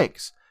 "Cool,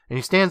 thanks." And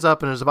he stands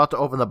up and is about to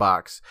open the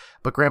box.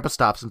 But Grandpa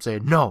stops him,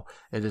 saying, "No,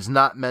 it is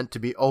not meant to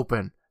be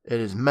open. It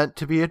is meant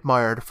to be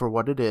admired for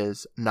what it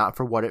is, not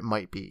for what it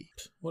might be."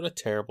 What a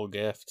terrible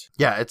gift.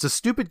 Yeah, it's a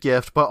stupid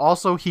gift, but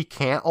also he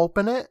can't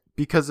open it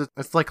because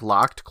it's like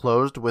locked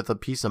closed with a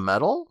piece of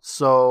metal.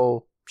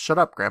 So shut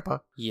up, Grandpa.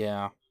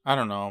 Yeah, I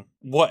don't know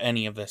what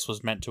any of this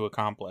was meant to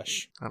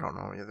accomplish. I don't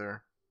know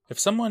either. If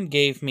someone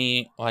gave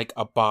me like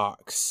a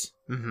box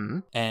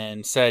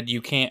and said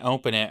you can't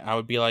open it, I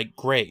would be like,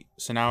 great.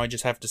 So now I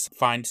just have to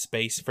find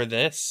space for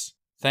this?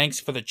 Thanks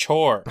for the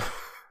chore.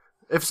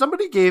 If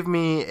somebody gave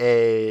me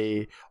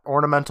a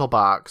ornamental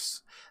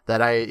box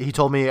that he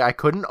told me I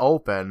couldn't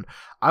open,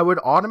 I would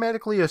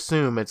automatically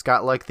assume it's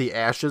got like the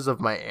ashes of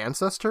my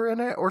ancestor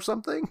in it or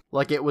something.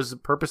 Like it was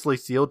purposely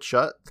sealed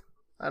shut.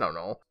 I don't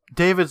know.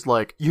 David's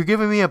like, "You're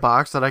giving me a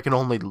box that I can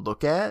only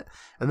look at?"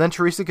 And then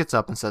Teresa gets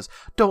up and says,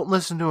 "Don't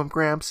listen to him,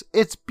 Gramps.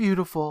 It's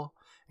beautiful."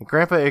 And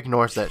Grandpa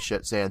ignores that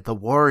shit, saying, "The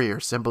warrior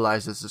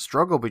symbolizes the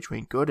struggle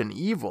between good and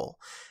evil."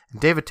 And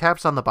David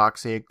taps on the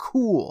box, saying,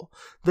 "Cool.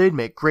 They'd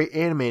make great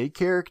animated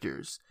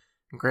characters."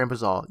 And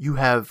Grandpa's all, "You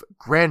have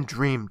grand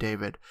dream,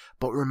 David.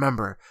 But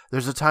remember,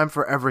 there's a time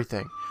for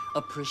everything."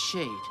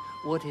 Appreciate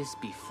what is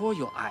before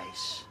your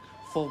eyes.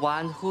 For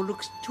one who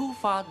looks too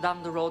far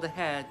down the road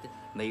ahead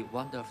may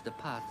wander off the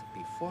path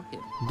before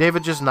him.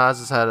 David just nods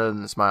his head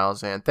and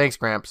smiles, saying, "Thanks,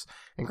 Gramps."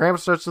 And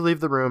Gramps starts to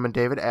leave the room, and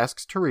David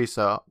asks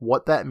Teresa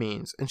what that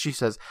means. And she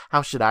says,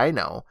 "How should I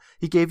know?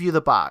 He gave you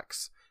the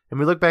box." And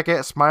we look back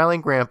at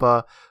smiling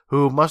Grandpa,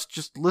 who must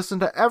just listen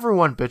to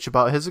everyone bitch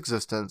about his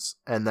existence,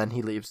 and then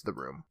he leaves the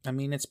room. I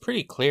mean, it's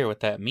pretty clear what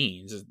that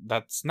means.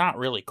 That's not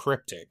really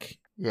cryptic.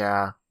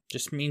 Yeah.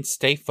 Just means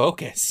stay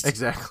focused.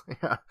 Exactly.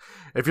 Yeah.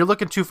 If you're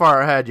looking too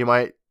far ahead, you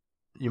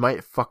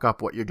might fuck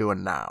up what you're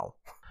doing now.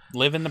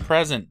 Live in the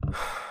present.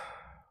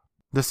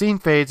 The scene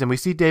fades, and we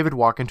see David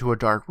walk into a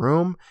dark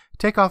room,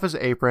 take off his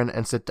apron,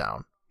 and sit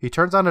down. He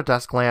turns on a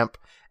desk lamp,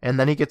 and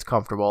then he gets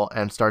comfortable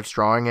and starts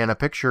drawing in a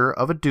picture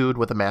of a dude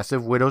with a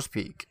massive widow's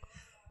peak.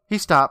 He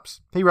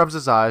stops, he rubs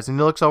his eyes, and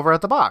he looks over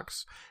at the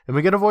box. And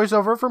we get a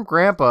voiceover from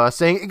Grandpa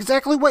saying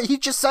exactly what he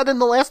just said in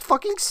the last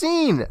fucking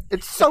scene.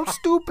 It's so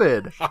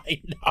stupid.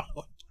 I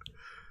know.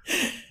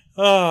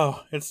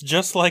 Oh, it's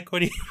just like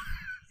when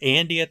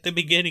Andy at the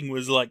beginning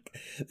was like,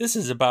 "This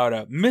is about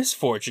a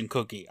misfortune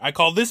cookie. I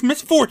call this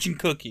Misfortune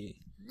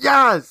cookie."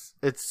 Yes!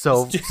 It's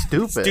so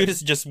stupid. This dude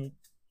is just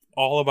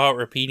all about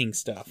repeating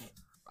stuff.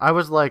 I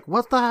was like,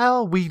 what the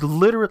hell?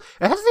 It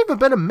hasn't even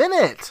been a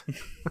minute.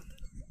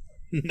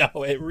 No,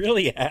 it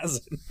really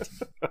hasn't.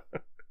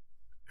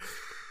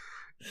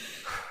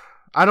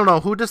 I don't know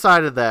who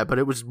decided that, but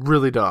it was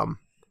really dumb.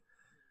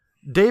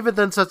 David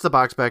then sets the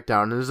box back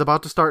down and is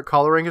about to start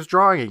coloring his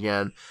drawing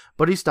again,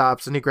 but he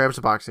stops and he grabs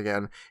the box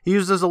again. He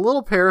uses a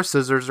little pair of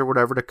scissors or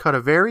whatever to cut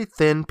a very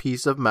thin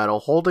piece of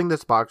metal holding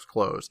this box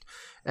closed.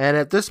 And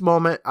at this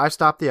moment, I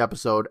stopped the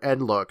episode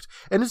and looked,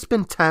 and it's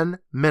been 10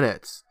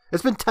 minutes.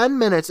 It's been 10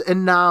 minutes,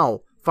 and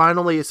now,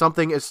 finally,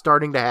 something is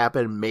starting to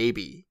happen,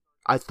 maybe.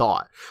 I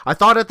thought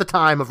at the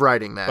time of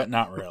writing that. But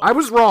not really. I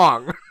was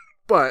wrong,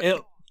 but...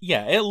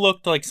 It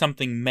looked like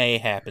something may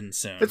happen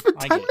soon. It's been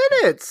 10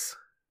 minutes!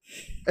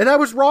 And I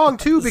was wrong,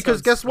 too, because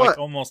So guess it's, what? like,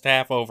 almost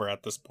half over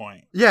at this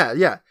point.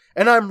 Yeah.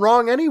 And I'm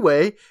wrong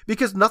anyway,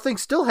 because nothing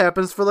still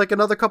happens for, like,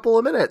 another couple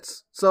of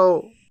minutes.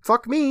 So,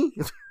 fuck me.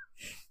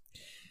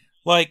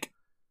 Like,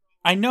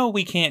 I know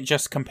we can't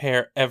just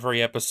compare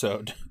every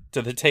episode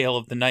to the Tale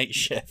of the Night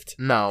Shift.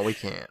 No, we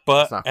can't.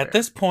 But at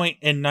this point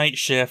in Night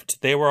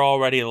Shift, they were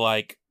already,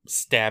 like,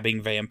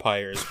 stabbing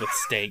vampires with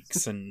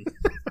stakes and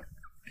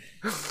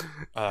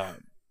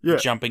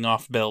jumping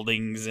off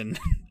buildings and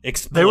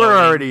exploding. They were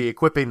already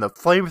equipping the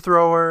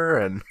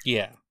flamethrower and...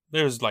 Yeah.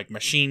 There was, like,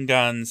 machine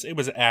guns. It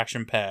was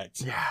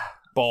action-packed. Yeah.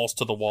 Balls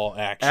to the wall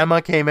action.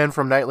 Emma came in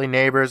from Nightly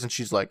Neighbors and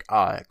she's like,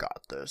 I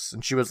got this.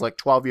 And she was like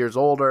 12 years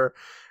older.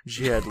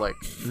 She had like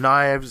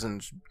knives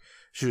and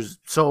she was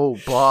so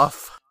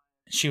buff.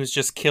 She was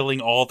just killing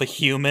all the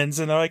humans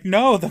and they're like,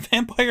 no, the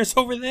vampire's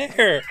over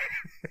there.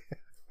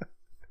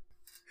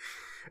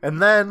 And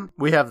then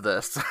we have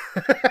this.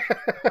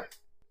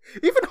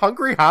 Even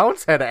Hungry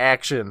Hounds had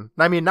action.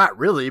 I mean, not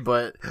really,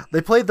 but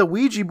they played the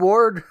Ouija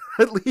board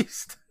at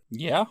least.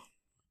 Yeah.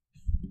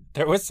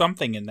 There was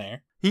something in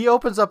there. He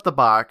opens up the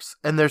box,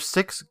 and there's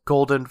 6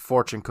 golden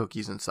fortune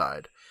cookies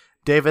inside.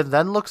 David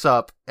then looks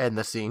up, and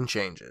the scene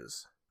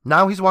changes.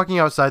 Now he's walking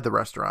outside the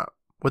restaurant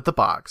with the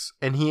box,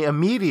 and he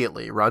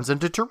immediately runs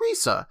into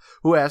Teresa,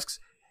 who asks,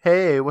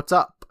 hey, what's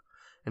up?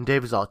 And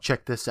David's all,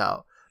 check this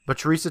out. But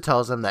Teresa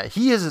tells him that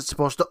he isn't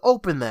supposed to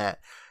open that.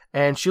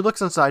 And she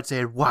looks inside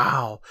saying,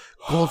 wow,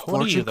 gold What are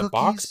fortune you, the cookies?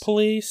 box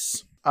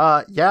police?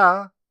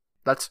 Yeah,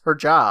 that's her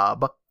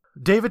job.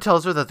 David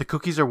tells her that the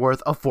cookies are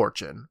worth a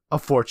fortune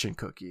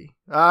cookie.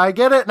 I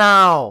get it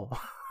now.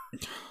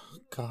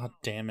 God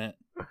damn it.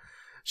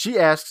 She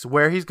asks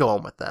where he's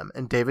going with them,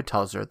 and David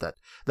tells her that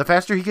the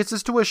faster he gets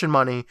his tuition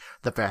money,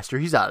 the faster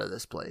he's out of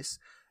this place.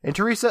 And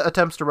Teresa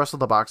attempts to wrestle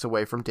the box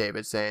away from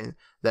David, saying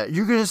that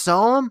you're going to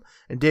sell them?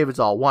 And David's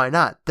all, why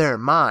not? They're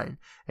mine.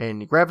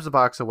 And he grabs the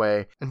box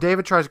away, and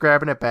David tries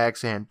grabbing it back,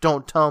 saying,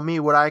 don't tell me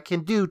what I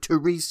can do,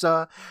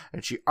 Teresa.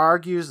 And she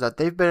argues that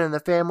they've been in the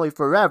family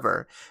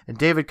forever. And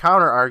David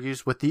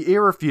counter-argues with the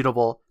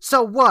irrefutable,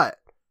 so what?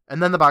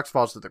 And then the box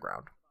falls to the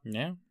ground.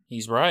 Yeah,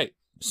 he's right.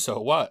 So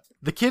what?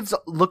 The kids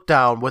look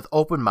down with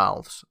open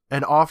mouths,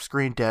 and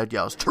off-screen Dad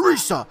yells,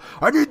 Teresa,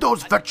 I need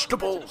those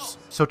vegetables!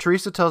 So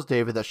Teresa tells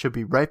David that she'll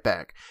be right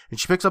back, and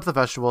she picks up the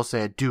vegetables,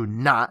 saying, do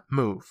not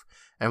move,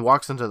 and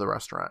walks into the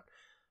restaurant.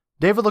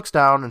 David looks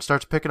down and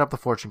starts picking up the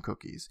fortune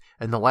cookies,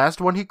 and the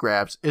last one he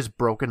grabs is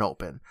broken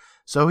open.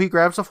 So he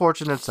grabs the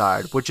fortune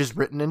inside, which is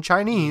written in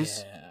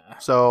Chinese,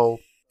 so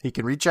he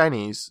can read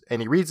Chinese,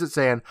 and he reads it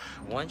saying,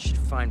 One should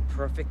find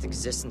perfect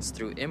existence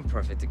through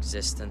imperfect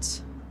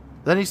existence.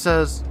 Then he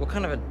says, What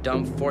kind of a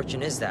dumb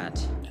fortune is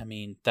that? I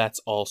mean,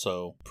 that's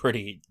also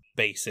pretty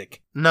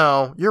basic.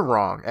 no, you're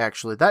wrong,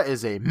 actually. That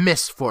is a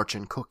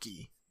misfortune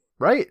cookie,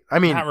 right? I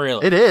mean, Not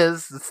really. It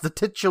is. It's the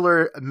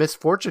titular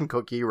misfortune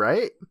cookie,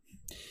 right?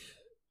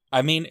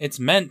 I mean, it's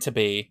meant to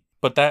be,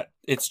 but that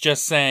it's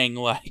just saying,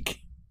 like,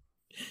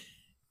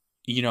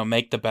 you know,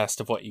 make the best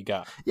of what you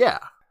got. Yeah,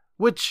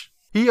 which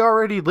he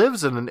already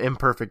lives in an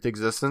imperfect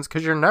existence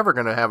because you're never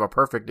going to have a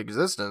perfect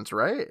existence,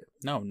 right?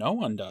 No, no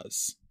one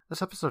does.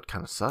 This episode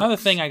kind of sucks. Another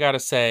thing I gotta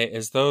say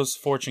is those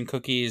fortune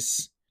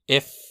cookies,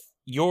 if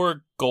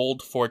your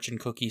gold fortune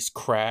cookies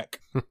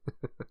crack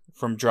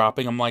from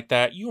dropping them like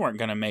that, you aren't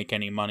gonna make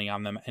any money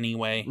on them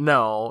anyway.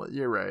 No,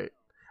 you're right.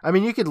 I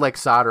mean, you could, like,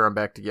 solder them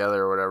back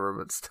together or whatever,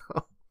 but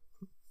still.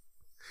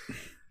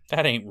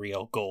 That ain't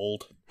real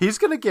gold. He's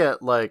going to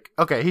get, like,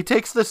 okay, he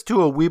takes this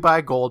to a We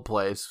Buy Gold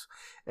place,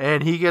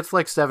 and he gets,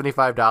 like,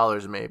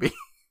 $75 maybe.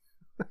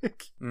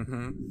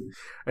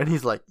 And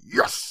he's like,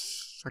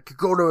 yes, I could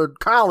go to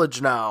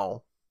college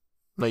now.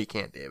 No, you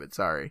can't, David.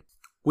 Sorry.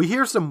 We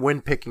hear some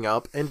wind picking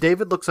up, and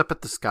David looks up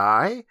at the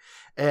sky,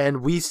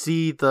 and we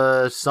see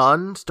the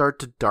sun start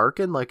to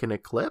darken like an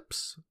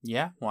eclipse.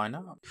 Yeah, why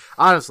not?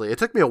 Honestly, it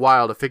took me a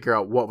while to figure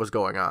out what was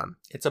going on.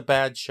 It's a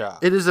bad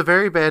shot. It is a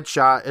very bad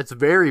shot. It's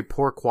very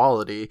poor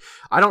quality.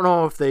 I don't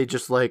know if they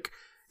just, like,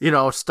 you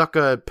know, stuck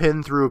a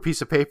pin through a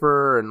piece of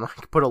paper and,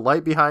 like, put a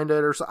light behind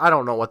it or so. I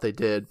don't know what they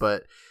did,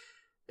 but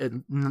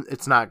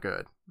it's not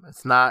good.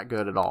 It's not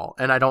good at all.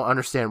 And I don't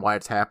understand why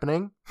it's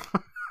happening.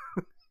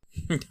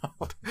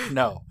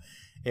 No.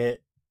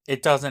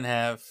 It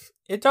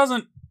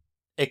doesn't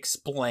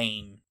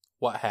explain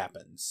what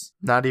happens.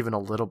 Not even a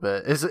little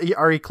bit.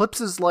 Are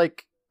eclipses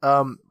like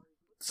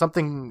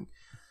something,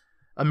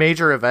 a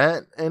major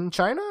event in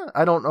China?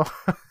 I don't know.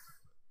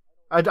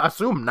 I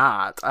assume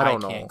not. I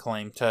don't know. I can't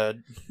claim to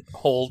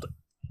hold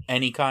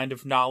any kind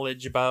of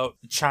knowledge about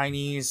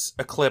Chinese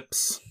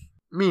eclipse.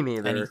 Me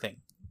neither. Anything.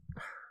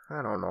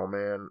 I don't know,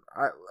 man.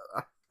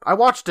 I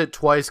watched it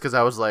twice because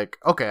I was like,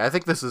 okay, I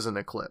think this is an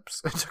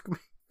eclipse. It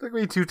took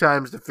me 2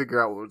 times to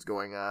figure out what was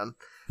going on.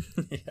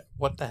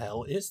 What the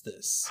hell is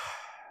this?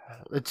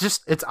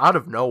 It's out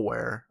of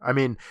nowhere. I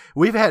mean,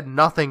 we've had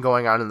nothing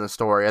going on in the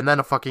story, and then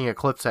a fucking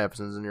eclipse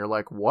happens, and you're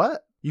like,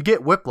 what? You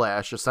get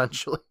whiplash,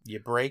 essentially. You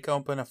break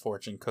open a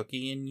fortune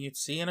cookie, and you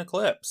see an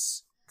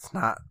eclipse. It's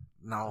not,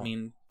 no. I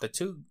mean, the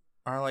two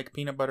are like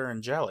peanut butter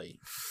and jelly.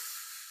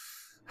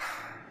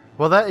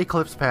 Well, that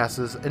eclipse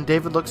passes, and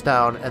David looks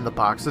down, and the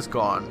box is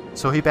gone.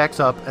 So he backs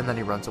up, and then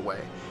he runs away.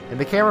 And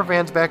the camera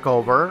vans back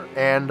over,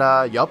 and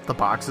yup, the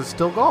box is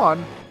still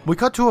gone. We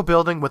cut to a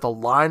building with a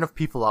line of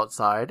people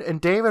outside,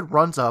 and David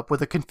runs up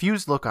with a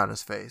confused look on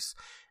his face.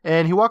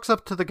 And he walks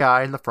up to the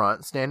guy in the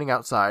front, standing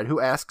outside,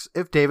 who asks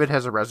if David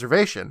has a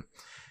reservation.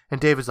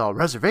 And David's all,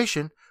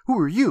 "Reservation? Who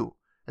are you?"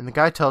 And the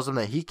guy tells him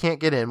that he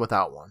can't get in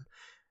without one.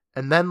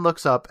 And then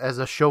looks up as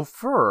a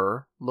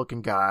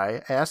chauffeur-looking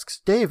guy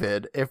asks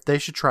David if they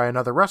should try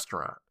another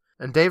restaurant.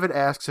 And David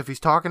asks if he's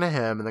talking to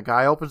him, and the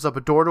guy opens up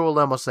a door to a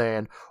limo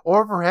saying,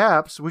 "Or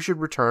perhaps we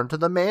should return to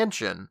the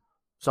mansion."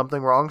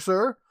 "Something wrong,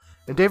 sir?"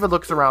 And David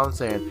looks around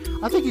saying,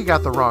 "I think you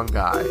got the wrong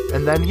guy."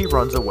 And then he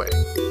runs away.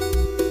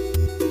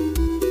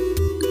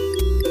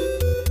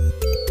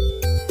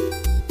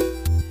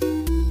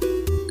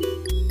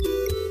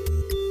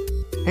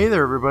 Hey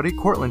there everybody,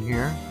 Cortland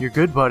here, your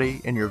good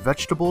buddy and your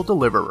vegetable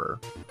deliverer.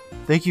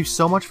 Thank you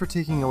so much for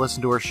taking a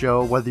listen to our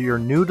show, whether you're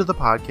new to the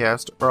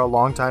podcast or a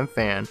longtime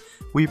fan.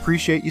 We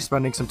appreciate you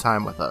spending some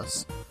time with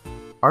us.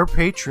 Our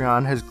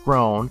Patreon has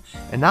grown,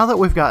 and now that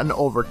we've gotten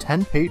over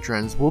 10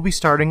 patrons, we'll be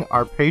starting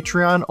our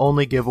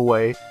Patreon-only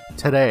giveaway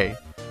today.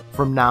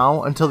 From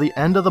now until the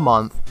end of the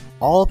month,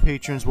 all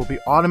patrons will be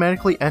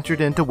automatically entered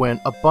in to win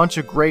a bunch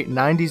of great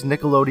 90s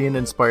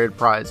Nickelodeon-inspired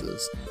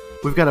prizes.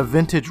 We've got a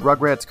vintage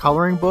Rugrats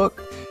coloring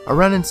book, a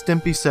Ren and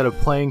Stimpy set of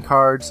playing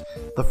cards,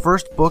 the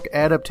first book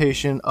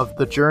adaptation of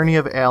The Journey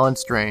of Alan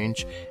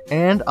Strange,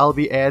 and I'll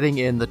be adding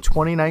in the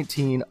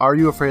 2019 Are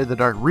You Afraid of the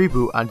Dark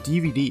reboot on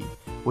DVD,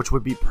 which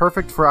would be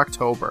perfect for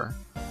October.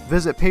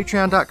 Visit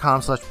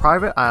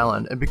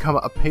patreon.com/privateisland and become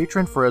a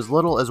patron for as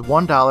little as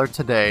 $1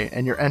 today,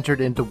 and you're entered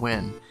in to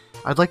win.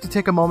 I'd like to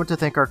take a moment to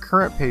thank our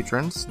current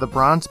patrons, the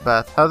Bronze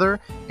Beth,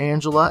 Heather,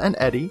 Angela, and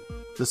Eddie,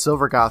 the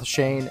Silver Goth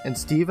Shane and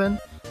Steven,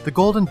 the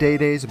Golden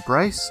Day-Days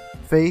Bryce,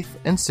 Faith,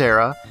 and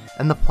Sarah,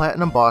 and the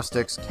Platinum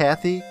Bostics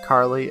Kathy,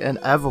 Carly, and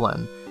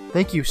Evelyn.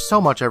 Thank you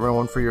so much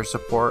everyone for your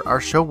support.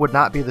 Our show would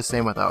not be the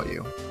same without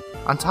you.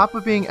 On top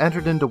of being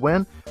entered in to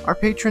win, our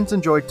patrons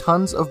enjoy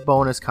tons of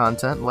bonus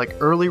content like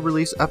early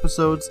release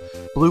episodes,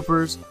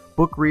 bloopers,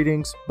 book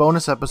readings,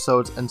 bonus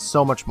episodes, and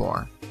so much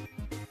more.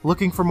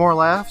 Looking for more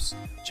laughs?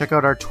 Check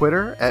out our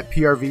Twitter at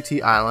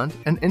PRVT Island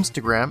and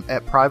Instagram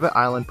at Private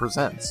Island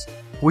Presents.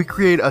 We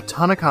create a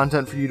ton of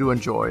content for you to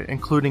enjoy,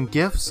 including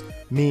GIFs,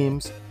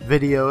 memes,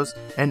 videos,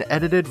 and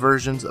edited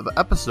versions of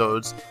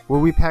episodes where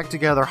we pack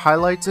together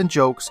highlights and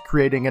jokes,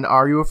 creating an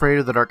Are You Afraid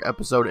of the Dark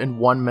episode in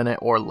 1 minute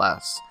or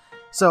less.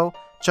 So,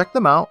 check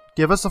them out,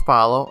 give us a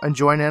follow, and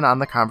join in on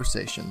the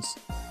conversations.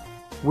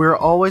 We're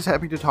always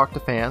happy to talk to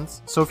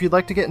fans, so if you'd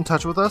like to get in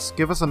touch with us,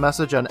 give us a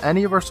message on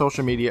any of our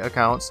social media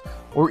accounts,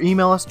 or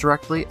email us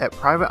directly at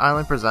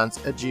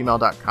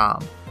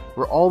privateislandpresents@gmail.com.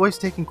 We're always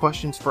taking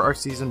questions for our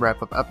season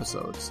wrap-up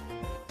episodes.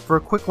 For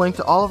a quick link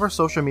to all of our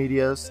social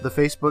medias, the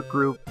Facebook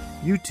group,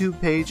 YouTube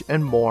page,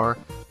 and more,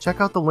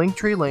 check out the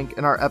Linktree link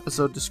in our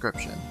episode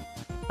description.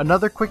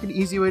 Another quick and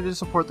easy way to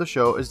support the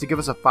show is to give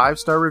us a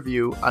 5-star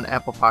review on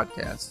Apple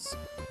Podcasts.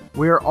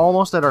 We are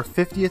almost at our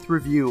 50th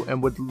review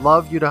and would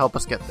love you to help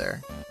us get there.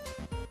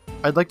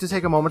 I'd like to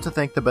take a moment to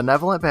thank the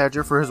Benevolent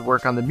Badger for his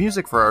work on the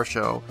music for our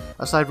show,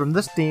 aside from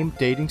this theme,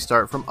 Dating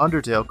Start from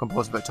Undertale,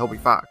 composed by Toby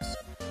Fox.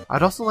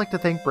 I'd also like to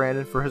thank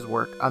Brandon for his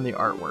work on the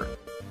artwork.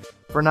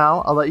 For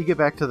now, I'll let you get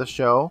back to the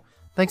show.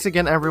 Thanks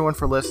again everyone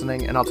for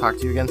listening, and I'll talk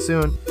to you again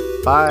soon.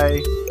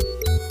 Bye!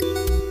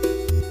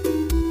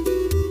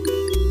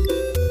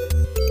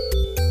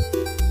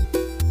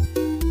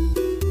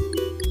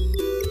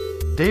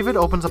 David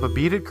opens up a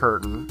beaded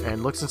curtain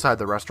and looks inside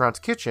the restaurant's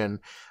kitchen,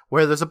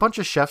 where there's a bunch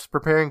of chefs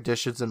preparing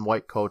dishes in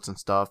white coats and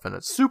stuff, and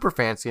it's super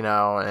fancy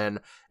now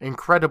and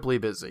incredibly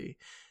busy.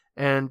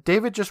 And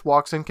David just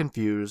walks in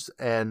confused,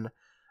 and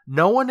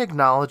no one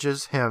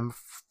acknowledges him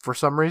for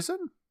some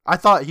reason. I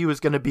thought he was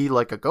going to be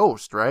like a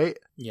ghost, right?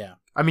 Yeah.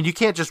 I mean, you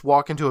can't just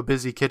walk into a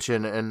busy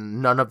kitchen and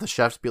none of the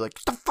chefs be like,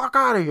 "Get the fuck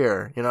out of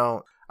here!" You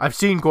know, I've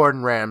seen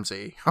Gordon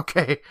Ramsay,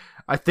 okay?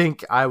 I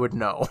think I would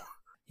know.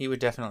 He would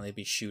definitely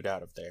be shooed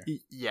out of there.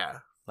 Yeah.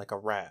 Like a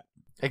rat.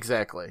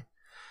 Exactly.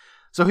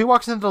 So he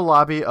walks into the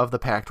lobby of the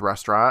packed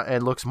restaurant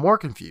and looks more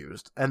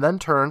confused, and then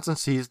turns and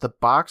sees the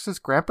box his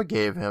grandpa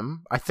gave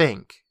him, I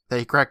think, that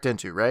he cracked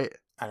into, right?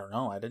 I don't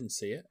know. I didn't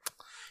see it.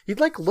 He,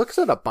 looks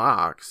at a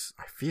box,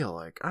 I feel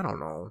like. I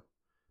don't know.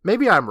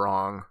 Maybe I'm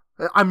wrong.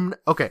 I'm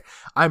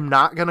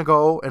not going to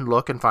go and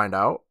look and find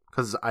out,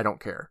 because I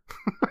don't care.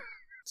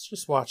 Let's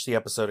just watch the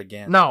episode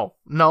again. No,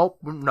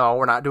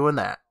 we're not doing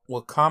that.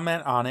 We'll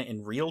comment on it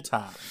in real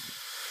time.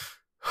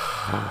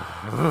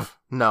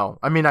 No,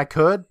 I mean, I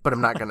could, but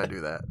I'm not going to do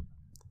that.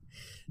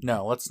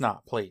 No, let's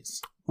not,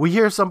 please. We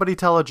hear somebody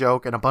tell a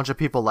joke and a bunch of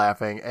people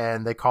laughing,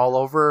 and they call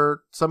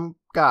over some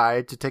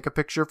guy to take a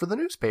picture for the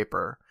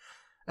newspaper.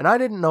 And I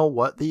didn't know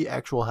what the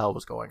actual hell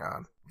was going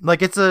on. Like,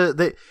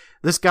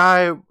 this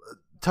guy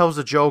tells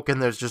a joke, and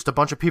there's just a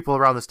bunch of people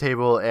around this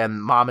table,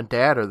 and mom and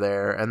dad are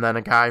there, and then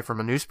a guy from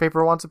a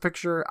newspaper wants a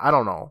picture. I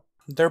don't know.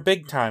 They're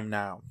big time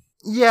now.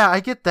 Yeah, I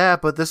get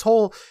that, but this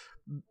whole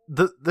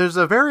There's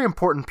a very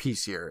important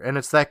piece here, and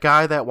it's that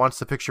guy that wants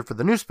the picture for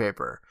the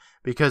newspaper,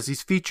 because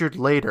he's featured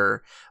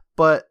later,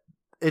 but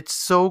it's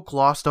so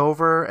glossed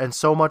over, and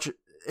so much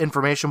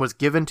information was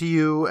given to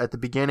you at the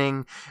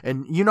beginning,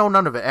 and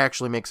none of it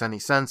actually makes any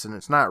sense, and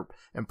it's not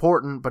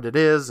important, but it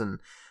is, and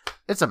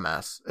it's a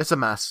mess. It's a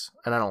mess,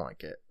 and I don't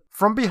like it.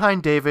 From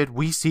behind David,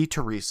 we see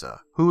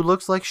Teresa, who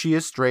looks like she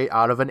is straight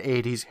out of an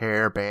 80s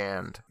hair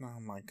band. Oh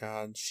my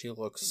god, she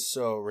looks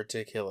so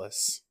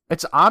ridiculous.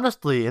 It's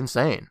honestly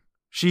insane.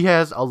 She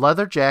has a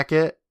leather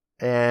jacket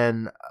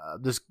and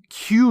this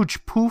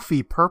huge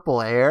poofy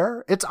purple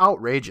hair. It's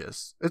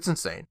outrageous. It's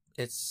insane.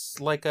 It's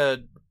like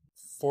a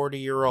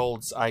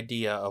 40-year-old's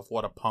idea of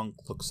what a punk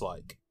looks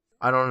like.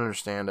 I don't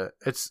understand it.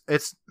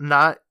 It's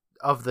not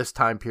of this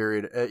time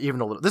period,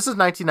 even a little. This is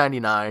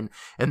 1999,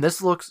 and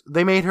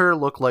they made her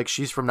look like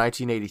she's from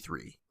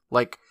 1983.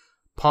 Like,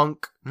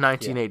 punk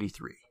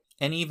 1983.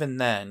 Yeah. And even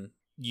then,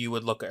 you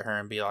would look at her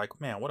and be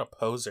like, man, what a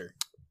poser.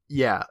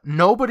 Yeah,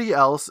 nobody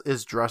else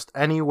is dressed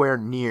anywhere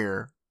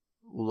near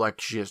like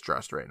she is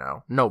dressed right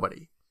now.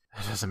 Nobody.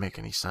 It doesn't make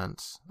any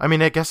sense. I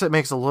mean, I guess it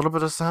makes a little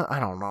bit of sense. I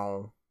don't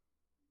know.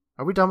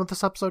 Are we done with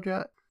this episode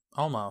yet?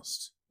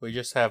 Almost. We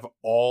just have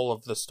all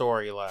of the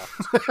story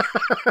left.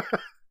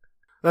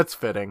 That's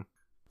fitting.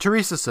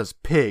 Teresa says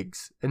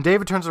pigs, and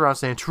David turns around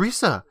saying,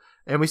 Teresa!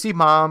 And we see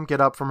Mom get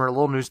up from her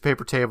little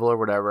newspaper table or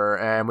whatever,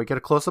 and we get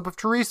a close-up of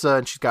Teresa,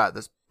 and she's got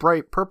this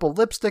bright purple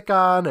lipstick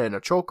on, and a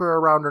choker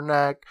around her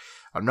neck,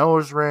 a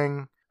nose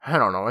ring. I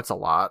don't know, it's a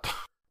lot.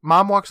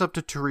 Mom walks up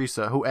to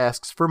Teresa, who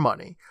asks for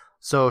money,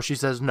 so she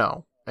says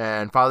no,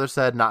 and Father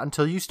said not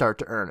until you start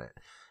to earn it.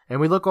 And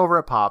we look over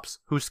at Pops,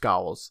 who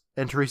scowls,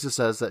 and Teresa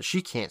says that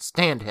she can't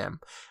stand him.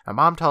 And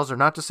Mom tells her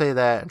not to say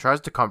that and tries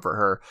to comfort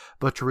her,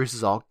 but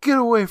Teresa's all, get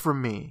away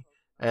from me,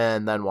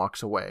 and then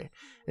walks away.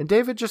 And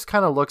David just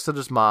kind of looks at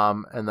his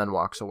mom and then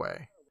walks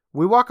away.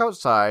 We walk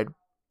outside,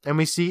 and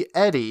we see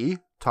Eddie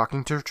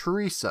talking to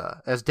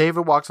Teresa as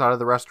David walks out of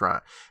the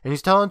restaurant. And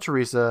he's telling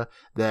Teresa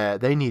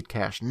that they need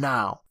cash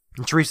now.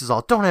 And Teresa's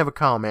all, don't have a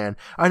call, man.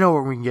 I know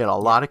where we can get a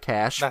lot of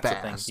cash That's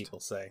fast. the thing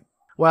people say.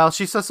 Well,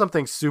 she says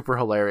something super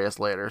hilarious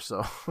later,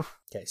 so...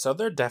 Okay, so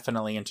they're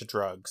definitely into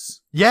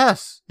drugs.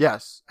 Yes.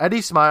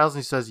 Eddie smiles and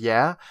he says,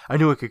 yeah, I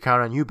knew I could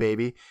count on you,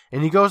 baby.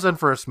 And he goes in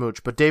for a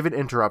smooch, but David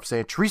interrupts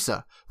saying,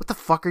 Teresa, what the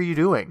fuck are you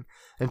doing?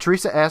 And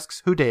Teresa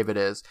asks who David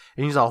is,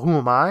 and he's all, who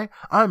am I?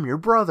 I'm your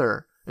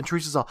brother. And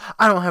Teresa's all,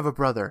 I don't have a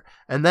brother.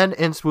 And then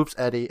in swoops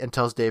Eddie and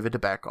tells David to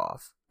back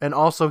off. And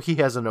also, he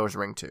has a nose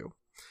ring, too.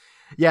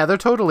 Yeah, they're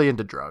totally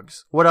into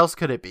drugs. What else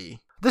could it be?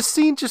 This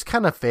scene just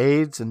kind of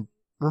fades, and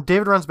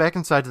David runs back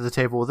inside to the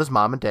table with his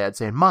mom and dad,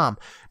 saying, Mom,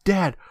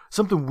 Dad,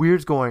 something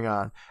weird's going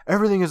on.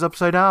 Everything is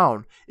upside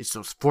down. It's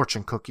those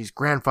fortune cookies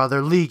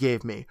Grandfather Lee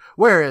gave me.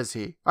 Where is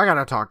he? I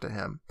gotta talk to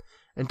him.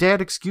 And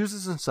Dad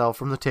excuses himself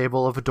from the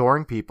table of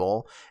adoring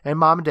people, and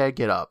Mom and Dad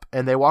get up,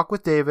 and they walk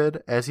with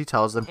David as he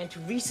tells them, And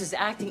Teresa's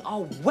acting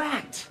all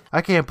whacked.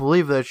 I can't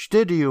believe that she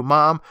did to you,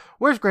 Mom.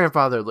 Where's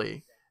Grandfather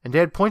Lee? And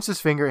Dad points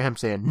his finger at him,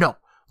 saying, No,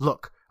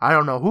 look. I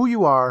don't know who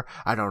you are,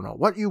 I don't know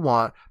what you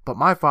want, but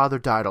my father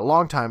died a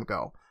long time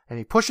ago. And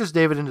he pushes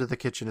David into the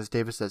kitchen as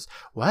David says,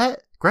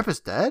 What? Grandpa's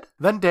dead?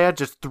 Then Dad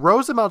just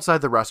throws him outside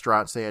the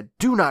restaurant saying,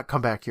 Do not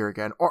come back here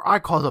again, or I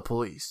call the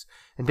police.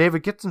 And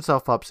David gets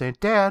himself up saying,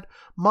 Dad,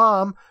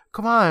 Mom,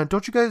 come on,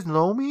 don't you guys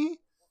know me?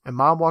 And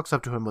Mom walks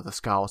up to him with a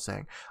scowl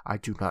saying, I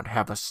do not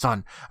have a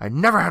son. I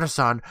never had a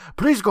son.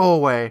 Please go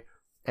away.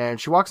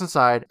 And she walks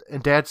inside,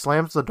 and Dad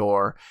slams the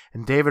door,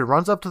 and David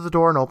runs up to the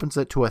door and opens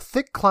it to a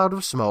thick cloud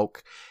of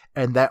smoke,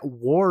 and that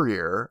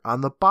warrior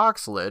on the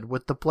box lid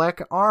with the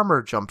black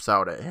armor jumps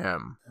out at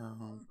him.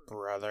 Oh,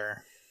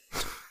 brother.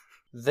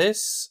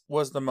 This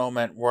was the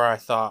moment where I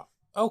thought,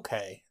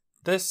 okay,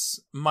 this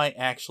might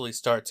actually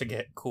start to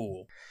get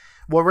cool.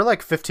 Well, we're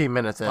like 15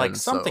 minutes in. Like,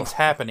 something's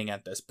happening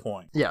at this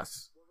point.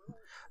 Yes.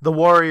 The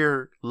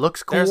warrior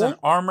looks cool. There's an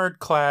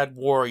armored-clad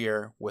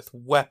warrior with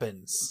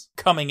weapons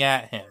coming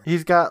at him.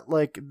 He's got,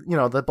 like,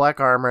 the black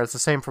armor. It's the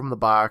same from the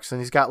box.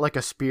 And he's got, like,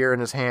 a spear in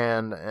his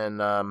hand.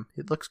 And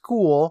it looks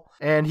cool.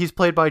 And he's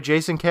played by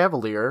Jason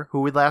Cavalier,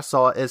 who we last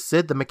saw as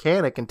Sid the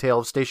Mechanic in Tale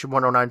of Station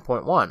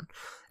 109.1.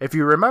 If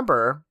you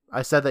remember,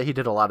 I said that he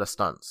did a lot of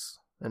stunts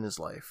in his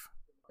life.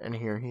 And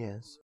here he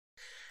is.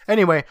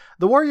 Anyway,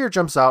 the warrior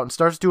jumps out and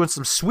starts doing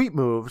some sweet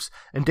moves.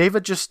 And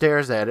David just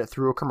stares at it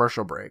through a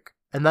commercial break.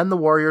 And then the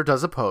warrior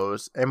does a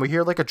pose, and we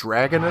hear like a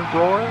dragon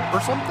roar or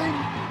something.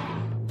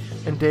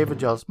 And David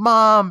yells,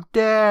 Mom,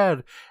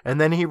 Dad! And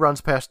then he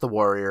runs past the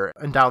warrior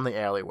and down the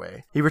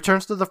alleyway. He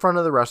returns to the front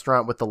of the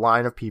restaurant with the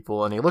line of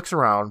people, and he looks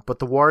around, but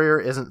the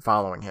warrior isn't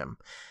following him.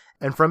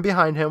 And from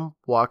behind him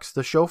walks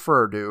the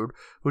chauffeur dude,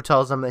 who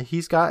tells him that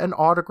he's got an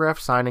autograph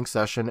signing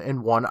session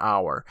in 1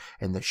 hour,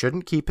 and they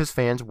shouldn't keep his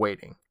fans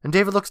waiting. And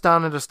David looks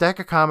down at a stack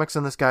of comics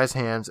in this guy's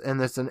hands, and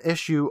it's an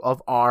issue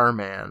of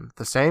R-Man,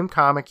 the same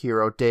comic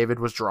hero David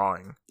was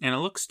drawing. And it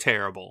looks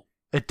terrible.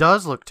 It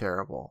does look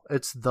terrible.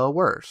 It's the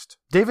worst.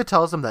 David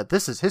tells him that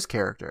this is his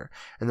character,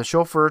 and the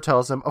chauffeur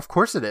tells him, of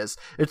course it is.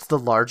 It's the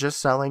largest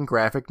selling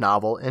graphic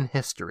novel in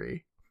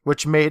history.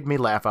 which made me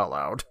laugh out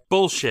loud.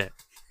 Bullshit.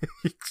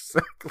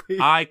 Exactly.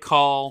 I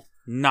call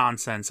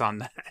nonsense on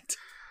that.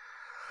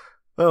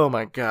 Oh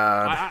my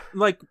god.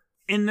 Like,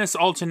 in this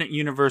alternate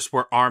universe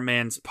where our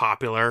man's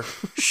popular,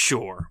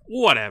 sure,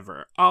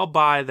 whatever. I'll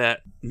buy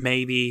that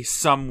maybe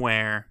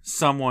somewhere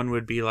someone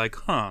would be like,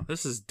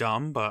 this is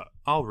dumb, but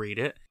I'll read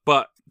it.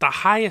 But the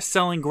highest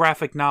selling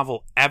graphic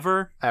novel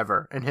ever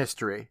in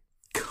history.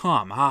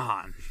 Come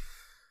on.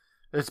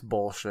 It's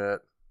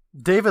bullshit.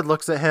 David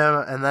looks at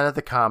him and then at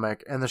the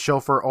comic, and the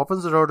chauffeur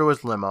opens the door to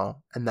his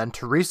limo, and then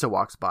Teresa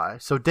walks by.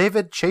 So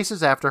David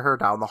chases after her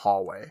down the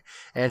hallway,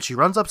 and she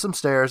runs up some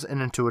stairs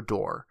and into a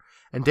door.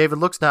 And David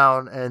looks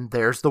down, and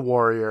there's the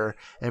warrior,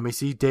 and we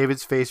see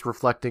David's face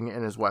reflecting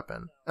in his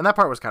weapon. And that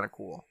part was kind of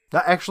cool.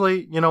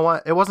 Actually, you know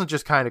what? It wasn't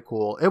just kind of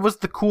cool. It was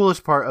the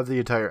coolest part of the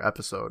entire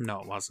episode. No,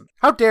 it wasn't.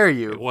 How dare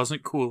you? It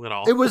wasn't cool at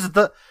all. It was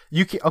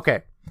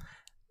okay.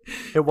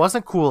 It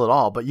wasn't cool at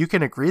all, but you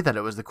can agree that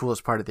it was the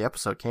coolest part of the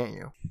episode, can't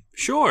you?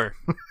 Sure.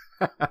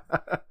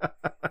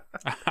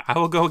 I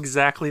will go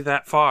exactly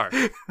that far.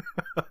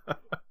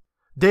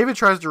 David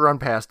tries to run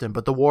past him,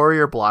 but the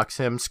warrior blocks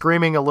him,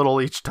 screaming a little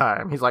each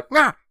time. He's like,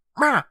 nah,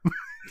 nah.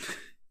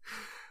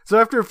 So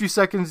after a few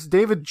seconds,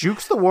 David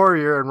jukes the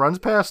warrior and runs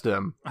past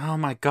him. Oh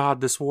my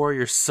god, this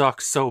warrior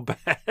sucks so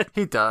bad.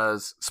 He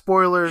does.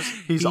 Spoilers,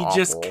 he's awful. He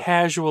just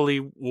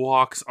casually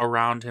walks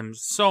around him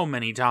so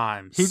many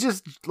times. He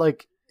just,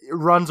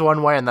 runs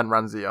one way and then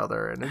runs the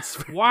other. And it's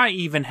Why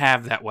even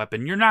have that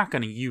weapon? You're not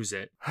going to use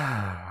it.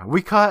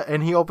 We cut,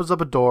 and he opens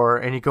up a door,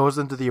 and he goes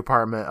into the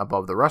apartment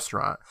above the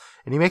restaurant.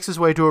 And he makes his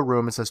way to a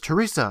room and says,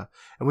 Teresa.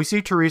 And we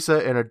see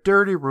Teresa in a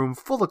dirty room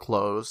full of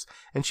clothes.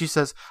 And she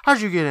says,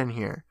 how'd you get in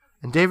here?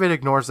 And David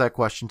ignores that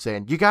question,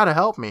 saying, you gotta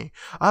help me.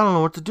 I don't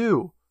know what to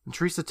do. And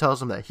Teresa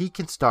tells him that he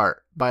can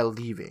start by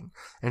leaving.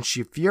 And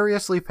she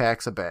furiously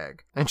packs a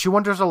bag. And she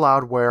wonders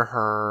aloud where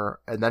her...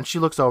 And then she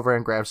looks over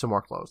and grabs some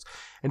more clothes.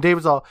 And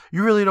David's all,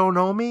 you really don't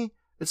know me?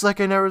 It's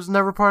like I was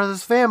never part of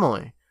this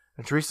family.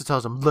 And Teresa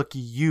tells him, lucky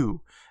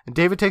you. And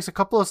David takes a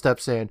couple of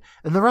steps, saying,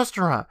 in the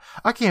restaurant,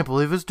 I can't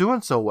believe it's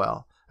doing so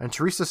well. And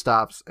Teresa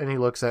stops, and he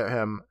looks at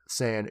him,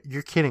 saying,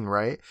 you're kidding,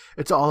 right?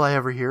 It's all I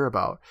ever hear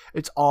about.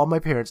 It's all my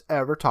parents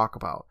ever talk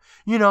about.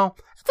 You know,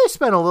 if they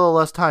spent a little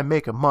less time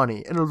making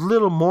money and a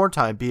little more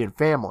time being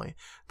family,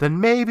 then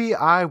maybe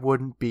I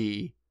wouldn't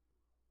be.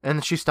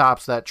 And she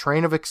stops that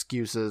train of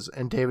excuses,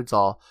 and David's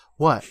all,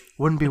 what?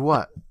 Wouldn't be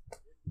what?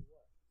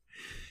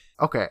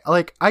 Okay,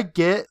 I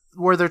get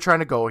where they're trying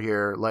to go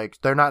here.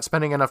 They're not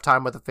spending enough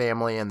time with the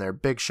family, and they're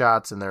big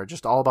shots, and they're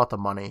just all about the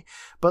money.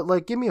 But,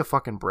 give me a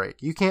fucking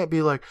break. You can't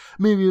be like,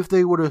 maybe if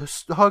they would have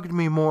hugged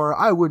me more,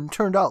 I wouldn't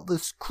turned out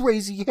this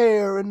crazy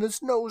hair and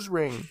this nose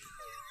ring.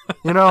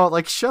 You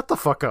know, shut the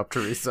fuck up,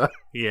 Teresa.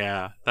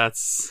 Yeah,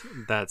 that's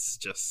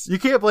just... You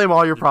can't blame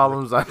all your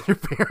problems on your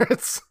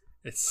parents.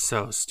 It's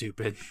so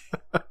stupid.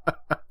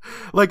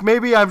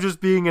 Maybe I'm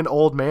just being an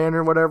old man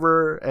or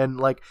whatever, and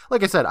like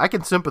I said, I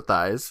can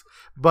sympathize,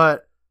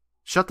 but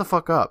shut the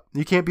fuck up.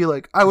 You can't be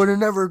like, I would have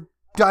never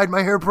dyed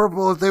my hair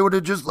purple if they would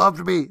have just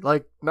loved me.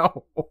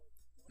 No.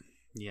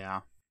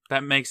 Yeah.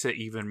 That makes it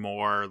even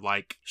more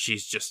like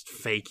she's just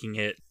faking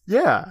it.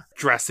 Yeah.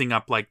 Dressing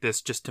up like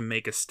this just to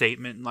make a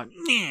statement.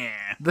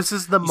 Yeah. This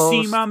is the you most...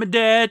 see, Mom and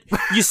Dad?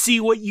 You see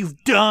what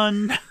you've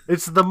done?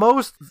 It's the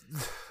most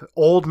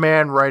old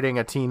man writing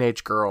a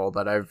teenage girl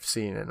that I've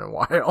seen in a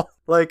while.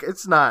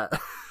 It's not...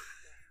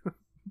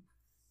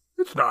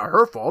 It's not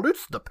her fault.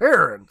 It's the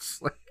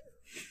parents.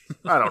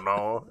 I don't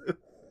know.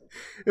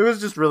 It was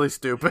just really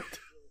stupid.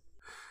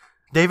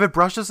 David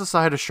brushes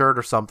aside a shirt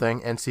or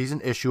something and sees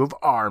an issue of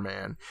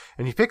R-Man.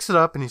 And he picks it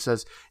up and he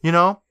says, you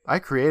know, I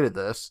created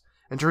this.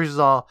 And Teresa's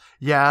all,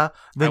 yeah.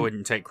 I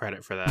wouldn't take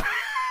credit for that.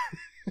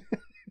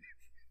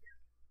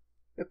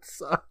 It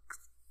sucks.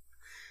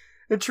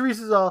 And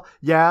Teresa's all,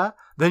 yeah,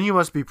 then you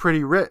must be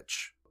pretty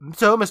rich.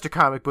 So, Mr.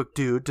 Comic Book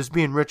Dude, does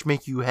being rich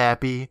make you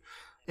happy?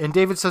 And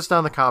David sets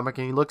down the comic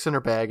and he looks in her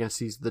bag and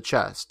sees the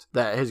chest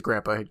that his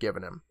grandpa had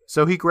given him.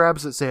 So he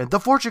grabs it saying, the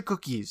fortune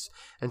cookies!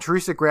 And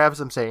Teresa grabs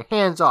them saying,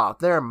 hands off,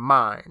 they're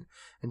mine.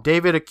 And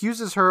David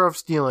accuses her of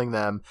stealing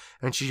them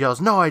and she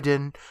yells, no, I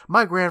didn't.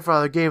 My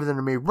grandfather gave them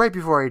to me right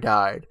before he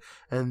died.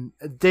 And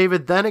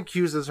David then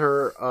accuses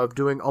her of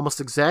doing almost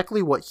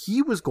exactly what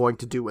he was going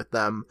to do with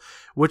them,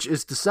 which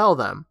is to sell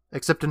them.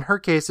 Except in her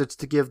case, it's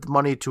to give the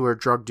money to her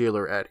drug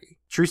dealer, Eddie.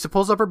 Teresa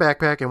pulls up her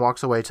backpack and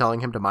walks away,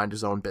 telling him to mind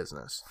his own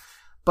business.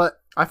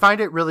 But I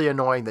find it really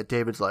annoying that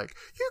David's like,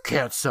 you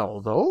can't sell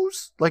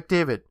those.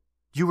 David,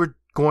 you were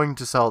going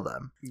to sell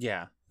them.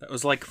 Yeah, that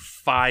was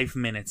 5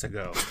 minutes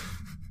ago.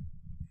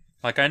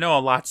 I know a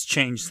lot's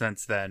changed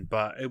since then,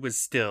 but it was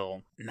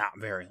still not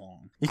very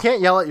long. You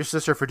can't yell at your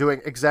sister for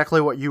doing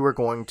exactly what you were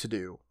going to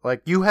do.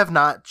 You have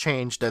not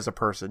changed as a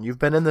person. You've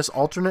been in this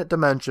alternate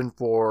dimension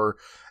for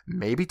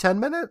maybe 10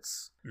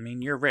 minutes. I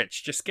mean, you're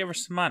rich. Just give her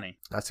some money.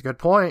 That's a good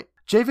point.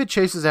 David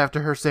chases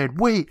after her saying,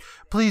 wait,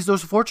 please,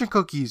 those fortune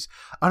cookies.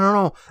 I don't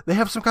know. They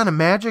have some kind of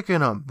magic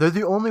in them. They're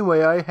the only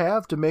way I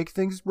have to make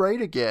things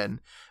right again.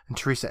 And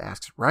Teresa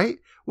asks, right?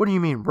 What do you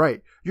mean,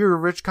 right? You're a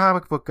rich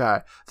comic book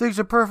guy. Things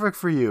are perfect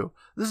for you.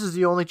 This is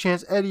the only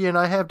chance Eddie and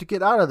I have to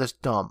get out of this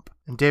dump.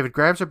 And David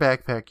grabs her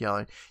backpack,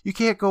 yelling, you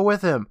can't go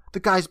with him. The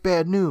guy's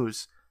bad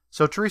news.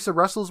 So Teresa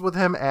wrestles with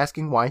him,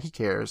 asking why he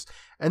cares.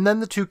 And then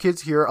the two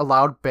kids hear a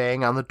loud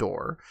bang on the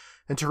door.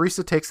 And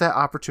Teresa takes that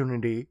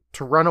opportunity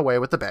to run away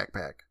with the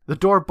backpack. The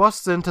door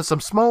busts into some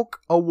smoke,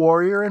 a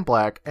warrior in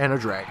black, and a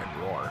dragon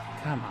roar.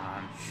 Come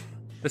on.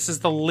 This is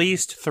the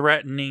least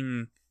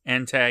threatening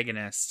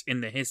antagonist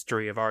in the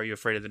history of Are You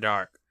Afraid of the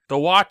Dark. The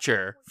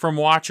Watcher from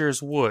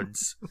Watcher's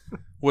Woods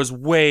was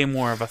way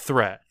more of a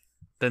threat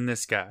than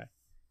this guy.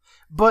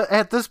 But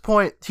at this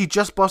point, he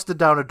just busted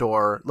down a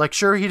door. Like,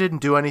 sure, he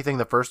didn't do anything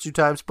the first two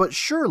times, but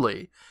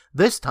surely,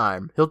 this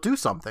time, he'll do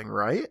something,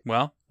 right?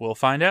 Well, we'll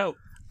find out.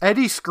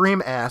 Eddie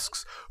Scream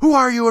asks, who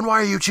are you and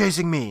why are you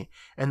chasing me?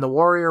 And the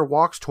warrior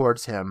walks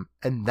towards him,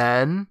 and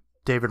then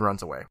David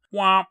runs away.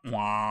 Womp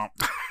womp.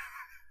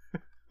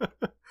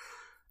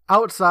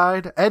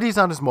 Outside, Eddie's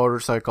on his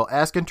motorcycle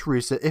asking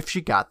Teresa if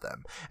she got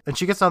them. And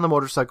she gets on the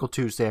motorcycle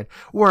too, saying,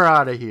 we're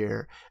out of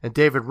here. And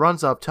David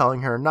runs up telling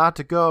her not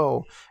to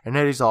go. And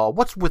Eddie's all,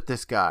 what's with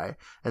this guy?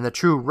 And the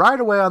two ride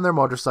away on their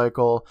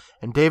motorcycle.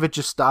 And David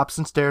just stops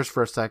and stares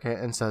for a second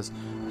and says,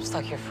 I'm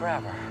stuck here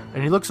forever.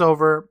 and he looks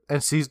over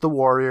and sees the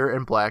warrior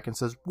in black and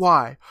says,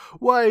 why?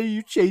 Why are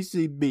you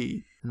chasing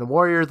me? And the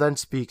warrior then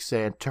speaks,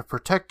 saying, to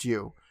protect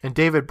you. And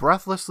David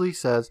breathlessly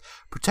says,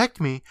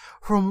 protect me?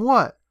 From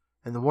what?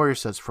 And the warrior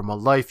says, from a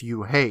life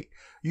you hate.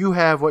 You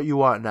have what you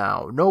want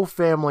now. No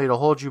family to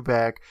hold you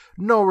back,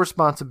 no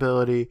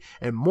responsibility,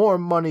 and more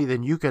money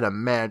than you can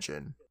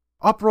imagine.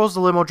 Up rolls the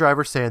limo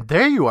driver saying,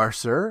 there you are,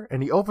 sir.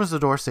 And he opens the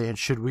door saying,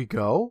 should we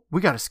go?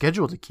 We got a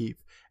schedule to keep.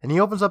 And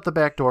he opens up the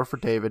back door for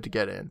David to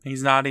get in.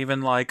 He's not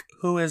even like,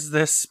 who is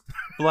this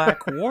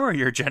black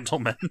warrior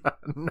gentleman?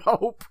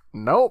 Nope.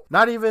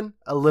 Not even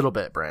a little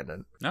bit,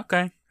 Brandon.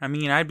 Okay. I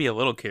mean, I'd be a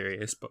little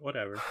curious, but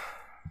whatever.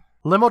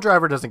 Limo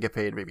driver doesn't get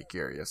paid to be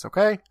curious,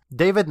 okay?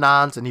 David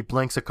nods and he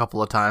blinks a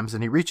couple of times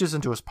and he reaches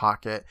into his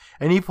pocket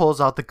and he pulls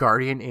out the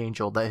guardian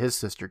angel that his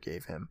sister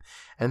gave him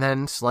and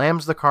then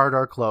slams the car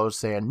door closed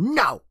saying,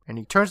 no! And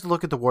he turns to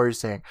look at the warrior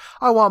saying,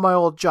 I want my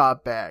old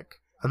job back.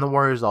 And the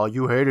warrior's all,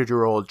 you hated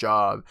your old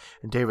job.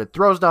 And David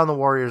throws down the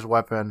warrior's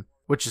weapon,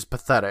 which is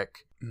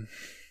pathetic.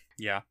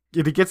 Yeah.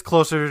 And he gets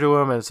closer to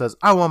him and says,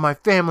 I want my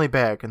family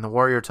back. And the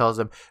warrior tells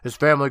him his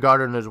family got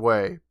in his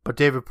way. But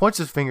David points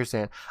his finger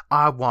saying,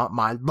 I want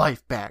my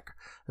life back.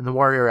 And the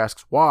warrior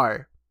asks,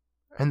 why?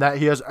 And that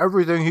he has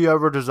everything he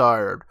ever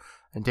desired.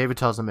 And David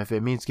tells him if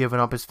it means giving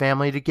up his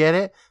family to get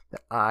it, then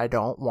I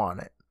don't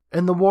want it.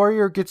 And the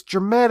warrior gets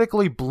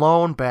dramatically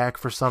blown back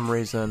for some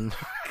reason.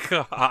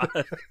 God.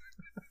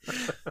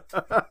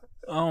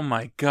 Oh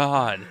my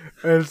God.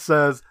 And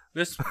says,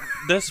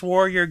 This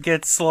warrior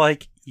gets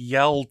like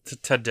yelled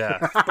to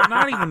death, but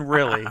not even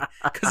really,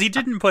 because he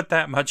didn't put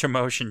that much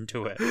emotion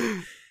to it.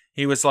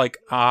 He was like,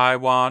 I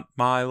want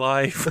my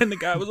life, and the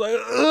guy was like,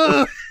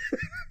 ugh.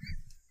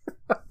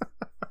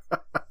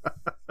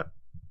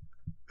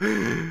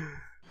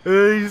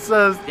 He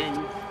says,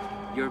 Then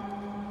your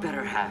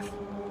better half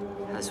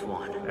has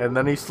won. and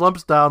then he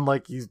slumps down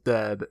like he's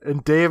dead.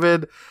 And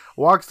David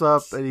walks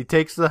up and he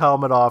takes the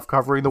helmet off,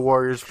 covering the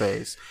warrior's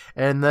face.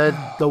 And then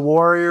the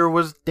warrior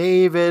was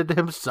David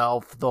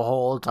himself the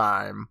whole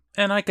time.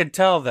 And I could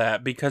tell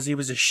that because he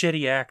was a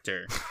shitty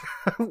actor.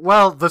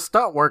 Well, the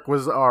stunt work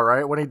was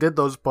alright when he did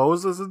those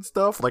poses and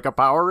stuff, like a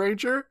Power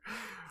Ranger.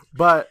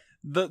 But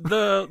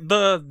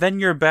The then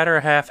your better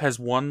half has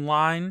one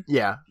line,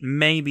 yeah,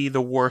 maybe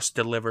the worst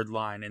delivered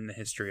line in the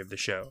history of the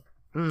show.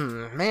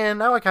 Man,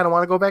 now I kind of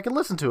want to go back and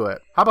listen to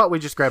it. How about we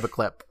just grab a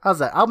clip? How's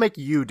that? I'll make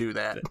you do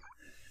that.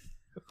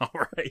 All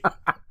right.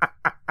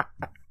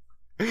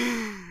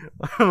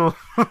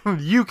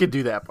 You can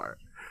do that part.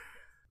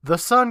 The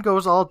sun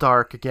goes all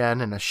dark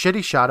again in a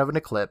shitty shot of an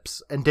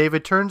eclipse, and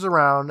David turns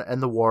around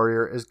and the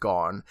warrior is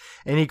gone,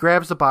 and he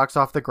grabs the box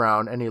off the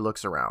ground and he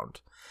looks around.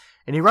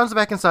 And he runs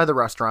back inside the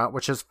restaurant,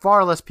 which has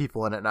far less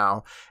people in it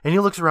now, and he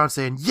looks around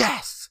saying,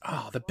 yes!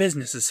 Oh, the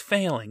business is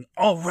failing.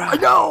 All right.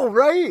 I know,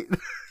 right?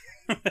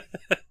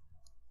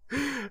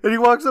 And he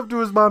walks up to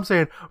his mom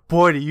saying,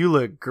 boy, do you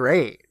look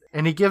great.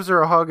 And he gives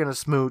her a hug and a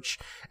smooch,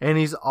 and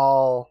he's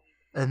all,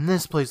 and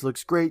this place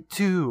looks great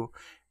too.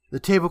 The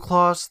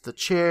tablecloths, the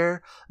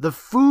chair, the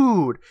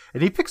food.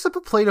 And he picks up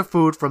a plate of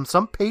food from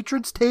some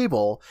patron's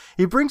table.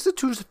 He brings it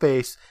to his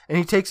face, and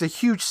he takes a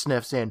huge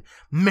sniff, saying,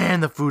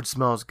 man, the food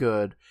smells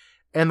good.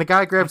 And the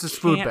guy grabs his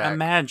food back. I can't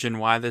imagine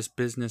why this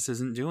business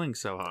isn't doing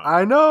so hot.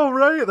 I know,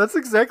 right? That's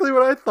exactly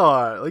what I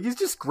thought. Like, he's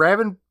just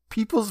grabbing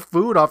people's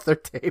food off their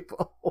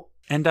table.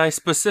 And I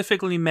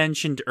specifically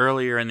mentioned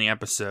earlier in the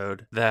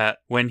episode that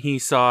when he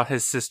saw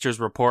his sister's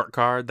report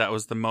card, that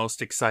was the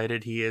most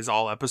excited he is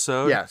all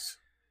episode. Yes.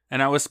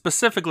 And I was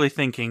specifically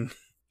thinking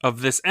of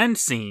this end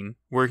scene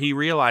where he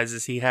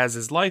realizes he has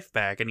his life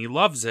back and he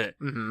loves it.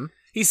 Mm-hmm.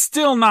 He's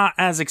still not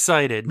as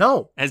excited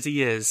No. as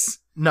he is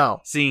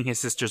No. seeing his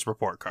sister's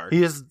report card.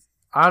 He is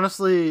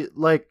honestly,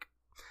 like...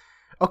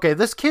 Okay,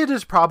 this kid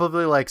is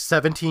probably like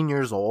 17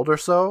 years old or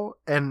so,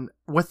 and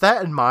with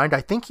that in mind,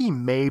 I think he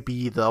may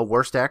be the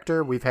worst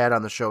actor we've had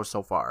on the show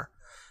so far.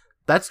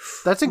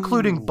 That's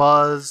including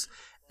Buzz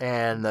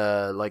and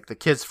like the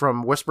kids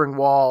from Whispering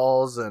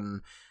Walls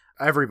and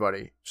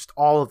everybody, just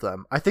all of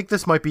them. I think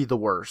this might be the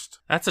worst.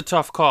 That's a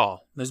tough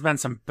call. There's been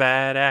some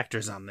bad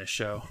actors on this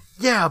show.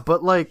 Yeah,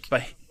 but like...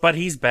 But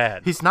he's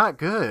bad. He's not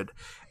good.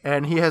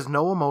 And he has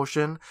no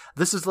emotion.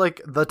 This is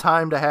like the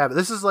time to have it.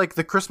 This is like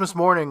the Christmas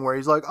morning where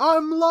he's like,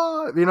 I'm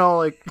live. You know,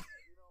 like...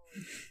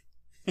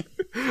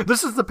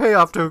 This is the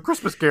payoff to A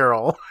Christmas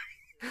Carol.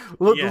 Yes.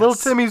 Little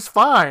Timmy's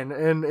fine.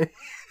 And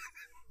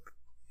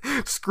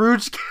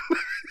Scrooge can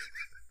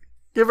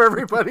give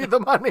everybody the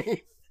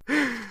money.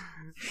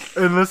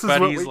 And this is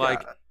but what he's we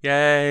like, got.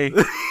 Yay,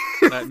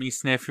 let me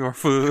sniff your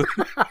food.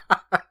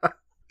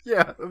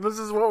 Yeah, this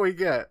is what we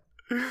get.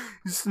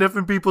 He's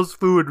sniffing people's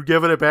food,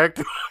 giving it back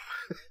to him.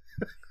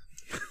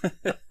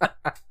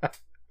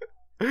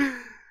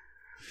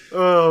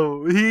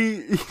 Oh,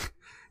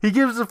 he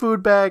gives the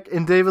food back,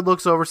 and David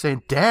looks over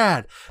saying,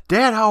 Dad,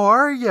 how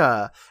are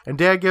ya? And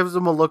Dad gives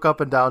him a look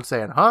up and down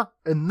saying, huh?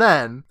 And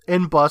then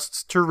in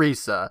busts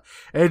Teresa,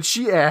 and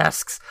she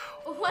asks,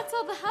 what's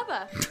all the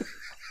hubba?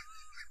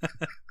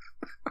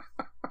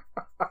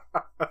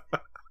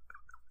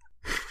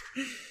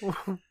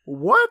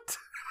 What?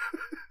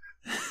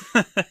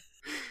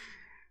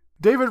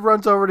 David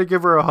runs over to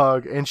give her a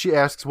hug, and she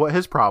asks what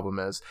his problem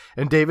is,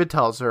 and David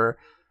tells her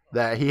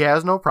that he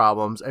has no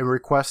problems and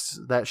requests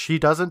that she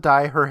doesn't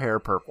dye her hair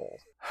purple.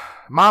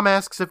 Mom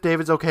asks if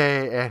David's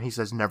okay, and he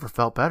says, never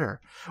felt better.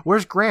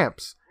 Where's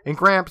Gramps? And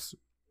Gramps,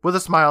 with a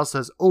smile,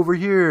 says, over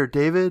here,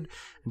 David.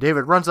 And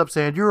David runs up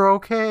saying, you're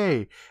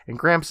okay. And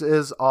Gramps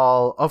is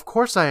all, of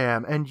course I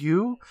am. And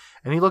you?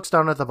 And he looks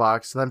down at the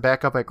box, then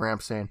back up at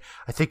Gramps saying,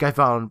 I think I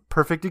found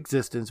perfect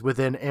existence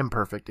within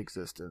imperfect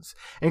existence.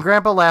 And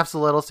Grandpa laughs a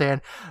little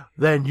saying,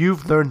 then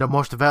you've learned the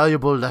most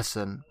valuable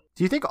lesson.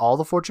 Do you think all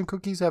the fortune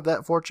cookies have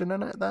that fortune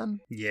in it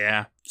then?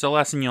 Yeah. It's a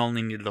lesson you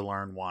only need to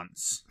learn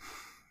once.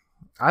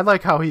 I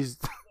like how he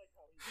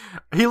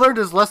learned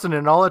his lesson,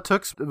 and all it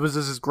took was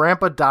his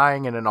grandpa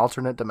dying in an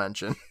alternate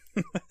dimension.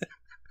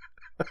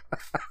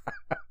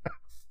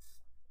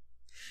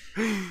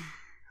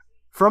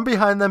 From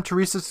behind them,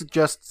 Teresa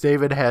suggests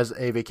David has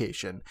a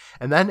vacation,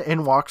 and then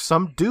in walks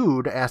some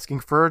dude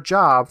asking for a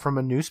job from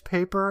a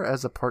newspaper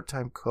as a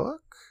part-time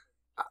cook?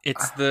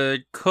 It's the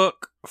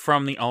cook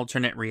from the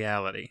alternate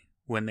reality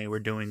when they were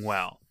doing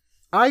well.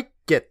 I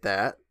get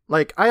that.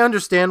 Like, I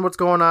understand what's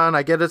going on.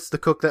 I get it's the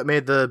cook that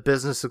made the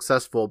business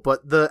successful,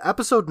 but the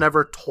episode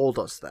never told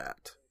us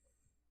that.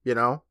 You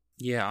know?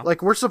 Yeah.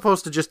 Like, we're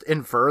supposed to just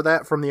infer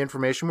that from the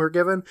information we were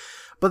given,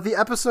 but the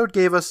episode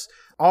gave us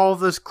all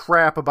this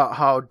crap about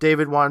how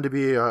David wanted to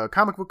be a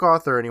comic book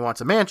author, and he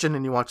wants a mansion,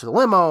 and he wants a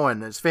limo,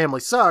 and his family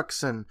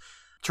sucks, and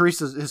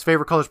his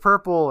favorite color is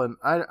purple, and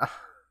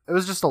it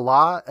was just a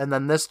lot, and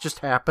then this just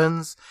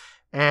happens,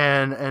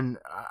 and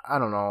I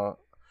don't know.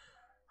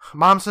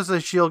 Mom says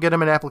that she'll get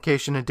him an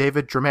application, and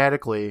David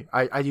dramatically,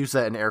 I use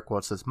that in air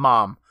quotes, says,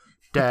 Mom,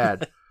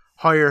 Dad,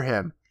 hire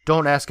him.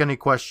 Don't ask any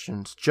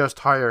questions. Just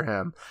hire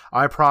him.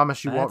 I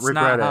promise you won't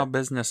regret it. That's not how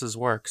businesses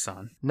work,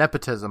 son.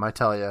 Nepotism, I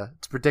tell you.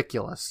 It's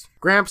ridiculous.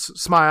 Gramps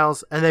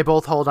smiles, and they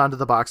both hold onto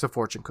the box of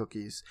fortune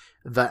cookies.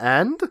 The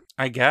end?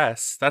 I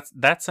guess.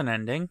 That's an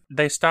ending.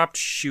 They stopped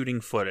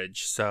shooting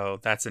footage, so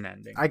that's an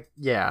ending.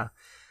 Yeah.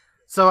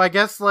 So I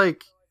guess,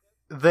 like,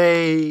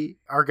 they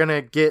are going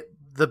to get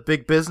the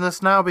big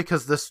business now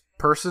because this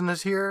person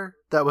is here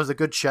that was a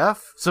good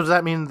chef? So does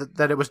that mean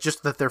that it was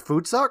just that their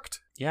food sucked?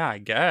 Yeah, I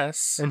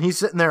guess. And he's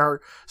sitting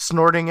there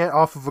snorting it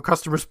off of a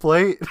customer's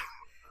plate?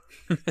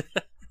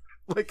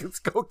 Like it's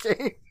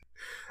cocaine?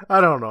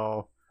 I don't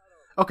know.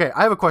 Okay,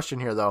 I have a question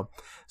here, though.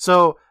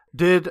 So,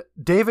 did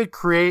David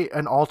create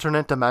an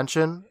alternate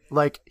dimension?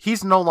 Like,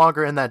 he's no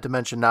longer in that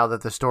dimension now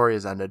that the story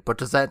has ended, but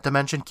does that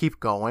dimension keep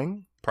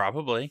going?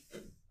 Probably.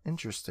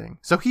 Interesting.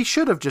 So he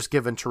should have just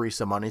given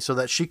Teresa money so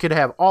that she could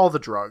have all the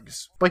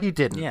drugs, but he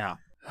didn't. Yeah.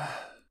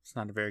 It's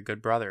not a very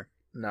good brother.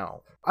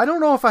 No. I don't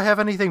know if I have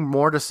anything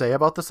more to say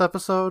about this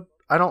episode.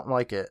 I don't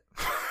like it.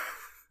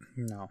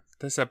 No.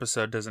 This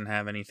episode doesn't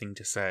have anything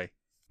to say.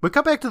 We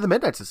cut back to the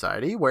Midnight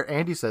Society, where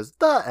Andy says,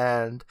 the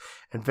end,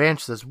 and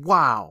Vance says,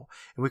 wow.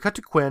 And we cut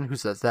to Quinn, who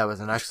says, that was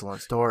an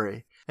excellent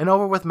story. And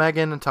over with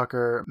Megan and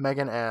Tucker,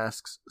 Megan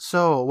asks,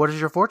 so, what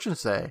does your fortune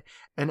say?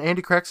 And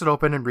Andy cracks it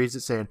open and reads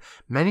it saying,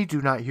 many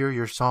do not hear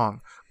your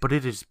song, but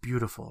it is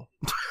beautiful.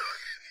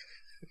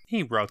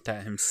 He wrote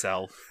that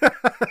himself.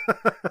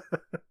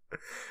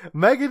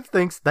 Megan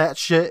thinks that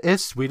shit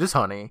is sweet as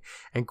honey,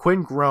 and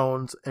Quinn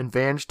groans, and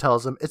Vange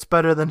tells him it's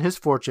better than his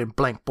fortune,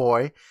 blank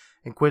boy.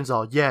 And Quinn's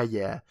all,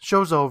 yeah,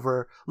 show's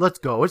over, let's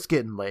go, it's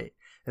getting late.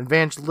 And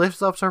Vange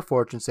lifts up her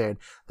fortune saying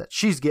that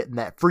she's getting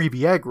that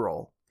freebie egg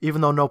roll,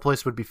 even though no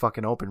place would be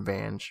fucking open,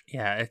 Vange.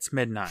 Yeah, it's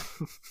midnight.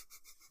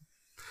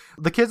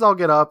 The kids all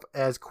get up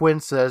as Quinn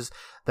says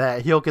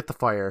that he'll get the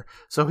fire.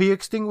 So he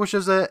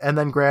extinguishes it and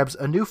then grabs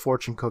a new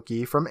fortune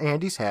cookie from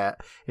Andy's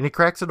hat, and he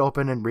cracks it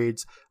open and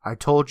reads, "I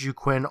told you,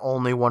 Quinn,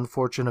 only one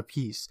fortune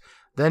apiece."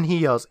 Then he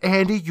yells,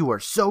 "Andy, you are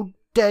so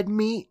dead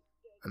meat."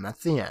 And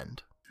that's the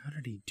end. How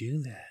did he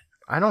do that?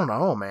 I don't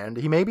know, man.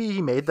 Maybe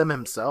he made them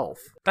himself.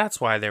 That's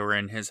why they were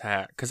in his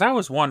hat. Because I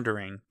was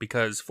wondering,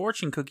 because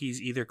fortune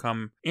cookies either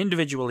come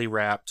individually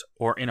wrapped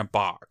or in a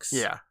box.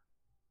 Yeah.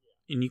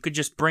 And you could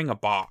just bring a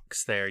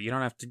box there. You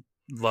don't have to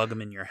lug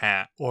them in your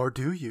hat. Or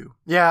do you?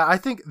 Yeah, I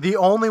think the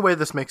only way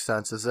this makes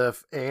sense is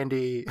if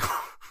Andy...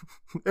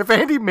 if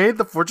Andy made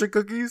the fortune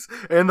cookies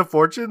and the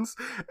fortunes,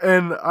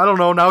 and I don't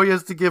know, now he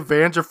has to give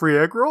Vange a free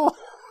egg roll?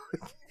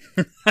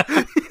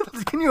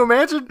 Can you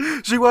imagine?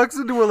 She walks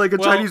into a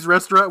Chinese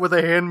restaurant with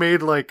a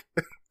handmade,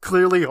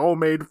 clearly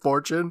homemade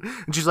fortune,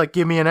 and she's like,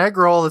 "Give me an egg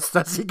roll."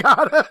 That's you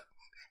got it.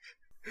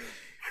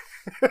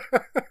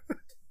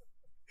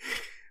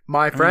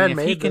 My friend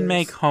if he can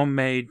make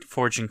homemade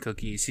fortune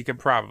cookies, he could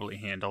probably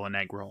handle an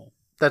egg roll.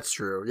 That's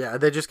true. Yeah,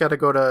 they just got to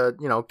go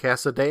to,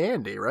 Casa de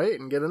Andy, right?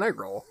 And get an egg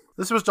roll.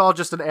 This was all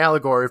just an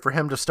allegory for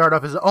him to start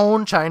up his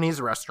own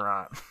Chinese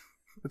restaurant.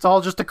 It's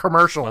all just a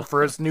commercial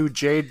for his new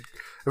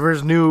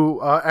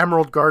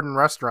Emerald Garden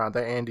restaurant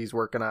that Andy's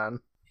working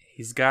on.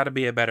 He's got to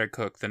be a better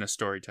cook than a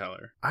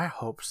storyteller. I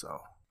hope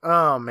so.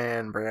 Oh,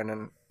 man,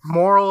 Brandon.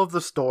 Moral of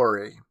the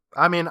story.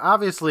 I mean,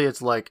 obviously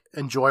it's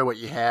enjoy what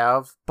you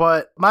have,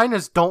 but mine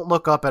is don't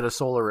look up at a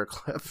solar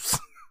eclipse.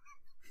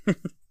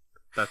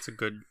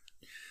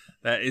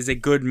 That is a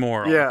good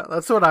moral. Yeah,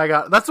 that's what I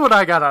got. That's what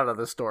I got out of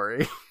the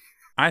story.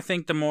 I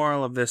think the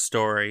moral of this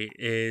story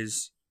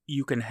is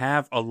you can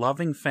have a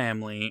loving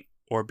family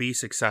or be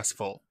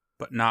successful,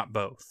 but not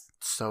both.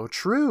 So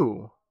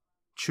true.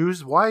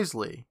 Choose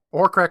wisely.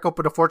 Or crack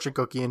open a fortune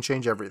cookie and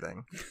change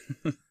everything.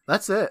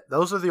 That's it.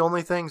 Those are the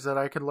only things that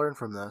I could learn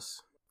from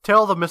this.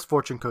 Tale of the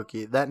Misfortune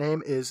Cookie. That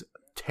name is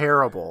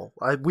terrible.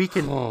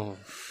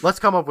 Let's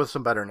come up with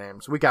some better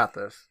names. We got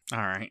this. All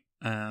right.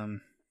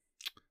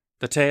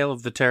 The Tale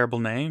of the Terrible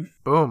Name.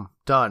 Boom.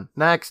 Done.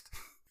 Next.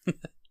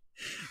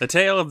 The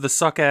Tale of the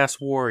Suck-Ass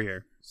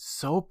Warrior.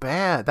 So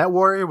bad. That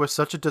warrior was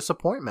such a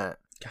disappointment.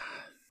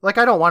 I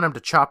don't want him to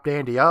chop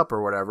Dandy up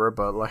or whatever,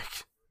 but,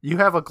 you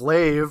have a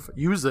glaive.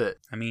 Use it.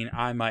 I mean,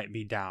 I might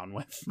be down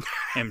with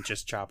him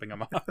just chopping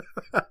him up.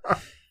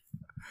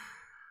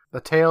 The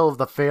Tale of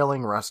the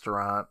Failing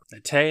Restaurant. The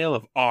Tale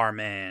of Our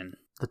Man.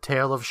 The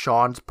Tale of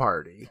Sean's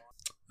Party.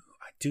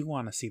 I do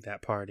want to see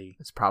that party.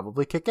 It's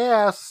probably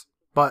kick-ass,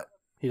 but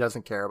he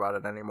doesn't care about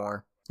it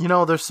anymore.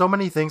 There's so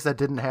many things that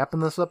didn't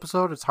happen this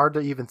episode, it's hard to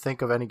even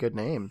think of any good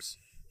names.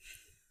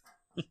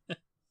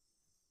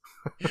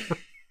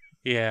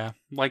 Yeah,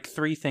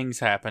 3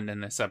 things happened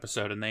in this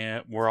episode, and they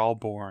were all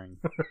boring.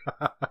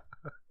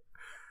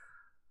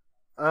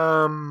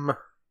 The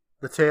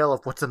Tale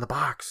of What's in the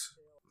Box.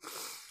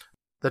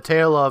 The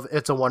Tale of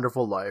It's a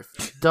Wonderful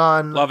Life.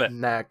 Done. Love it.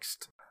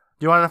 Next.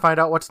 Do you want to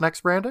find out what's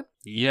next, Brandon?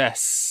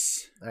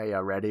 Yes. Are you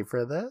ready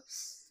for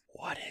this?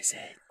 What is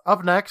it?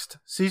 Up next,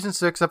 Season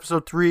 6,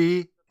 Episode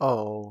 3.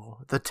 Oh,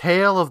 The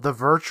Tale of the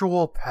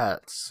Virtual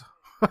Pets.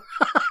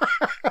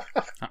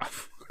 Oh,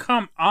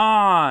 come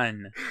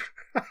on.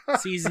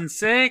 Season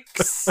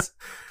 6.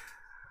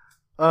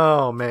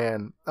 Oh,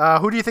 man.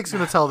 Who do you think's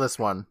going to tell this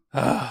one?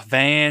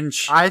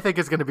 Vange. I think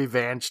it's going to be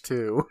Vange,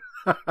 too.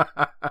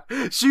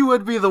 She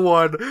would be the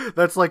one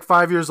that's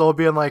 5 years old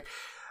being like,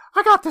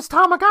 "I got this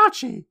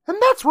Tamagotchi, and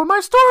that's what my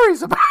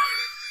story's about."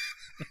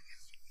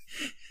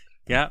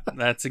 Yep,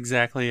 that's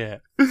exactly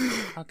it.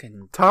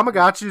 Fucking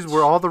Tamagotchis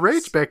were all the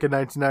rage back in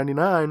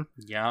 1999.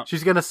 Yeah.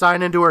 She's going to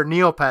sign into her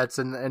Neopets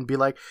and be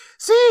like,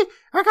 "See,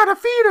 I got to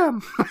feed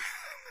him."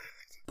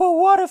 But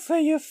what if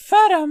you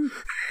fed them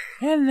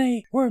and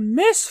they were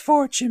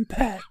misfortune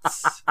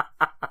pets?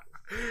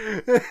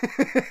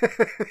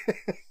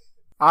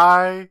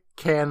 I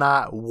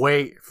cannot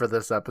wait for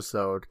this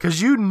episode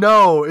because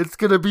it's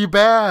going to be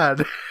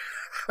bad.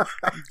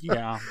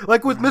 Yeah.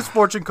 With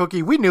Misfortune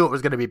Cookie, we knew it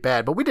was going to be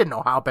bad, but we didn't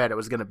know how bad it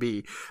was going to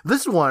be.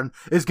 This one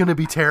is going to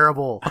be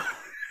terrible.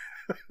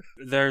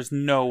 There's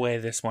no way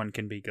this one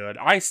can be good.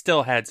 I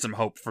still had some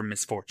hope for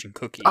Misfortune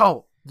Cookie.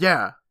 Oh,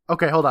 yeah.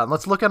 Okay, hold on.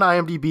 Let's look at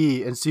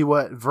IMDb and see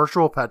what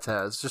Virtual Pets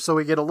has, just so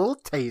we get a little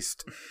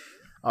taste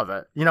of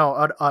it.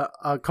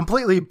 A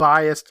completely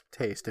biased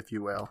taste, if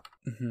you will.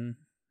 Mm-hmm.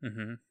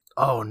 Mm-hmm.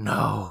 Oh,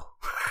 no.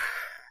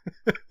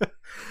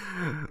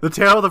 The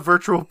Tale of the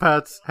Virtual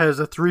Pets has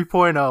a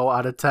 3.0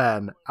 out of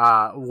 10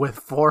 with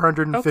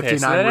 459 okay,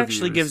 so that reviews.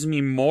 actually gives me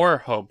more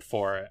hope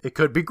for it. It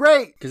could be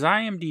great. Because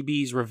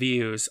IMDb's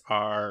reviews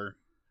are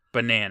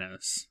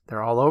bananas.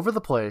 They're all over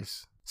the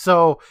place.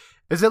 So,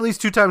 it's at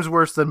least 2 times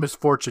worse than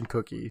Misfortune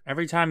Cookie.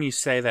 Every time you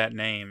say that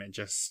name, it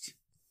just...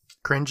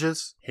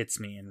 cringes? Hits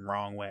me in the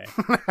wrong way.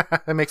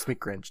 It makes me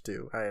cringe,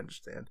 too. I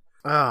understand.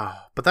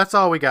 But that's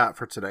all we got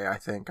for today, I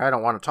think. I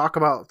don't want to talk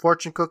about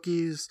fortune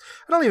cookies.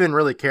 I don't even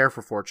really care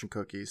for fortune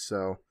cookies,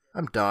 so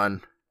I'm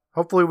done.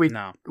 Hopefully we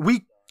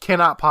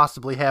cannot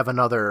possibly have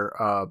another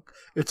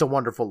It's a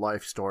Wonderful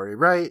Life story,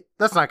 right?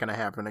 That's not going to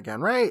happen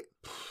again, right?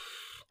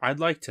 I'd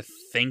like to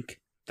think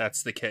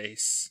that's the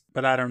case.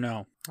 But I don't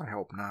know. I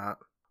hope not.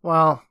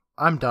 Well,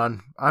 I'm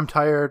done. I'm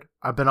tired.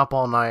 I've been up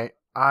all night.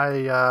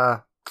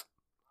 I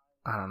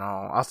don't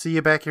know. I'll see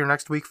you back here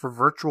next week for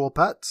Virtual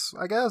Pets,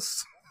 I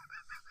guess.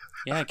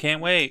 Yeah, I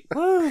can't wait.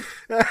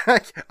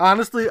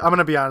 Honestly, I'm going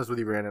to be honest with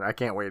you, Brandon. I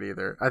can't wait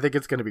either. I think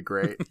it's going to be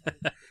great.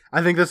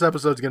 I think this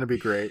episode's going to be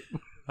great.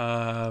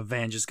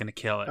 Van's just going to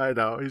kill it. I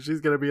know.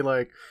 She's going to be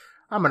like,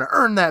 I'm going to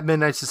earn that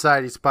Midnight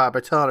Society spot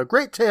by telling a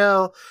great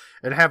tale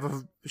and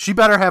she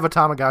better have a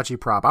Tamagotchi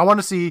prop. I want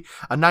to see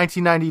a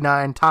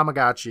 1999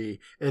 Tamagotchi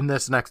in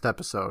this next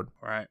episode.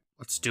 All right,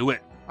 let's do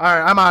it. All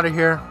right, I'm out of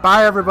here.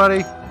 Bye,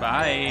 everybody.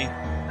 Bye.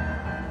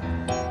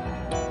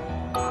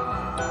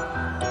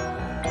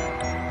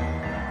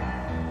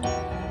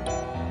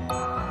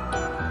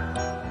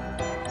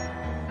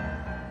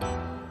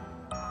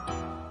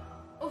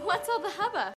 What's all the hubba?